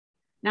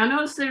 Now,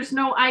 notice there's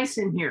no ice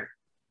in here.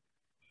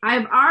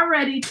 I've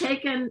already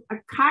taken a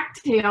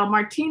cocktail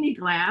martini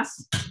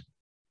glass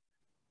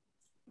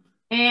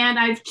and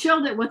I've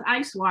chilled it with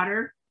ice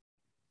water.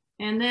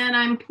 And then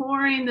I'm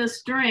pouring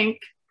this drink.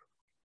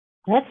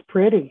 That's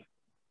pretty.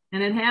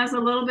 And it has a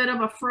little bit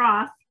of a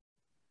froth.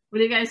 What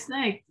do you guys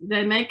think? Did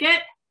I make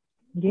it?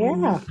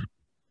 Yeah.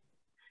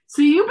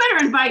 So you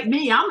better invite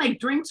me. I'll make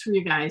drinks for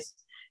you guys.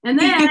 And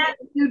then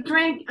you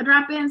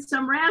drop in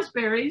some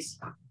raspberries.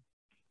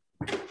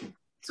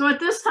 So at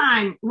this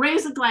time,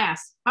 raise a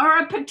glass or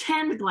a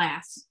pretend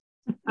glass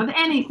of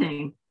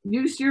anything.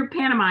 use your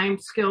pantomime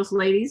skills,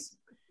 ladies,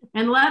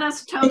 and let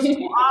us toast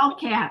to all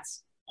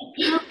cats,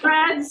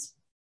 purebreds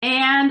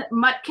and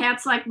mutt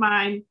cats like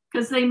mine,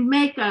 because they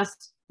make us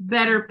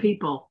better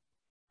people.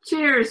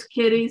 Cheers,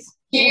 kitties.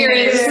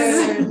 Cheers.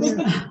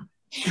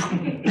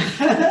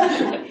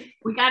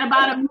 We got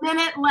about a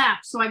minute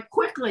left, so I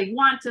quickly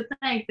want to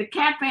thank the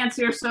Cat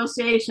Fancier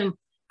Association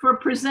for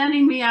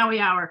presenting Meowy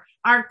Hour.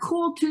 Our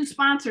cool 2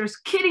 sponsors,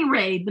 Kitty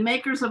Raid, the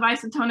makers of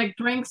isotonic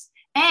drinks,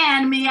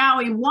 and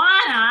Meowy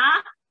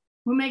Wana,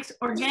 who makes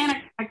organic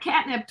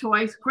catnip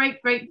toys.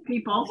 Great, great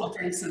people. I'll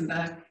bring some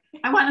back.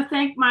 I want to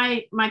thank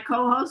my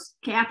co-host,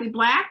 Kathy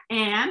Black,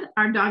 and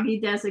our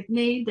doggy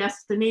designee,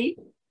 Destiny.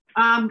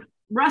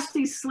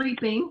 Rusty's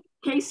sleeping.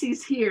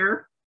 Casey's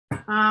here.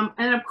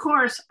 And of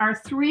course, our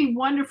 3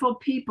 wonderful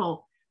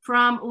people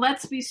from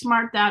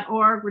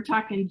letsbesmart.org. We're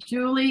talking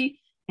Julie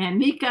and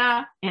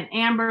Mika and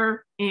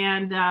Amber.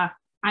 And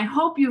I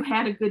hope you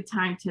had a good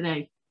time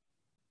today.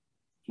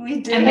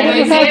 We did. And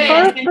it was our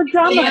first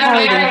pajama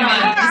party.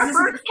 Our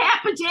first cat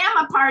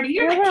pajama party.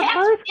 You're the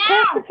first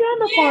cat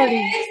pajama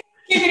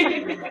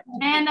party.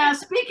 And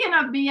speaking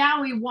of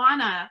Meowy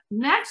Wana,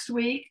 next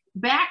week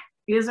back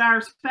is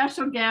our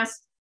special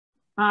guest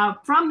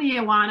from the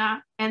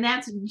Wana, and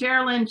that's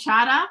Geraldine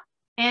Chada,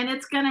 and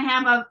it's going to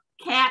have a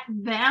cat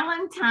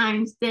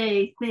Valentine's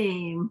Day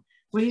theme.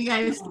 What do you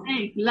guys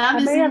think? Love I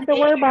may have to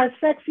wear my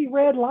sexy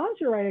red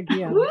lingerie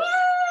again.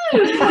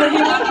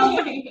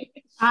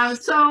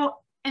 So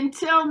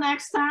until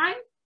next time,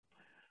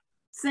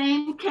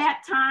 same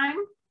cat time,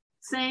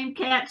 same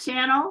cat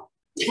channel.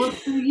 We'll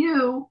see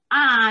you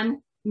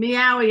on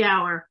Meowy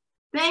Hour.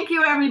 Thank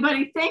you,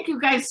 everybody. Thank you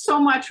guys so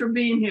much for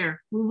being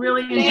here. We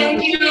really enjoyed it.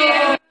 Thank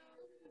you.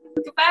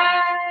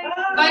 Goodbye.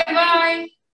 Bye-bye.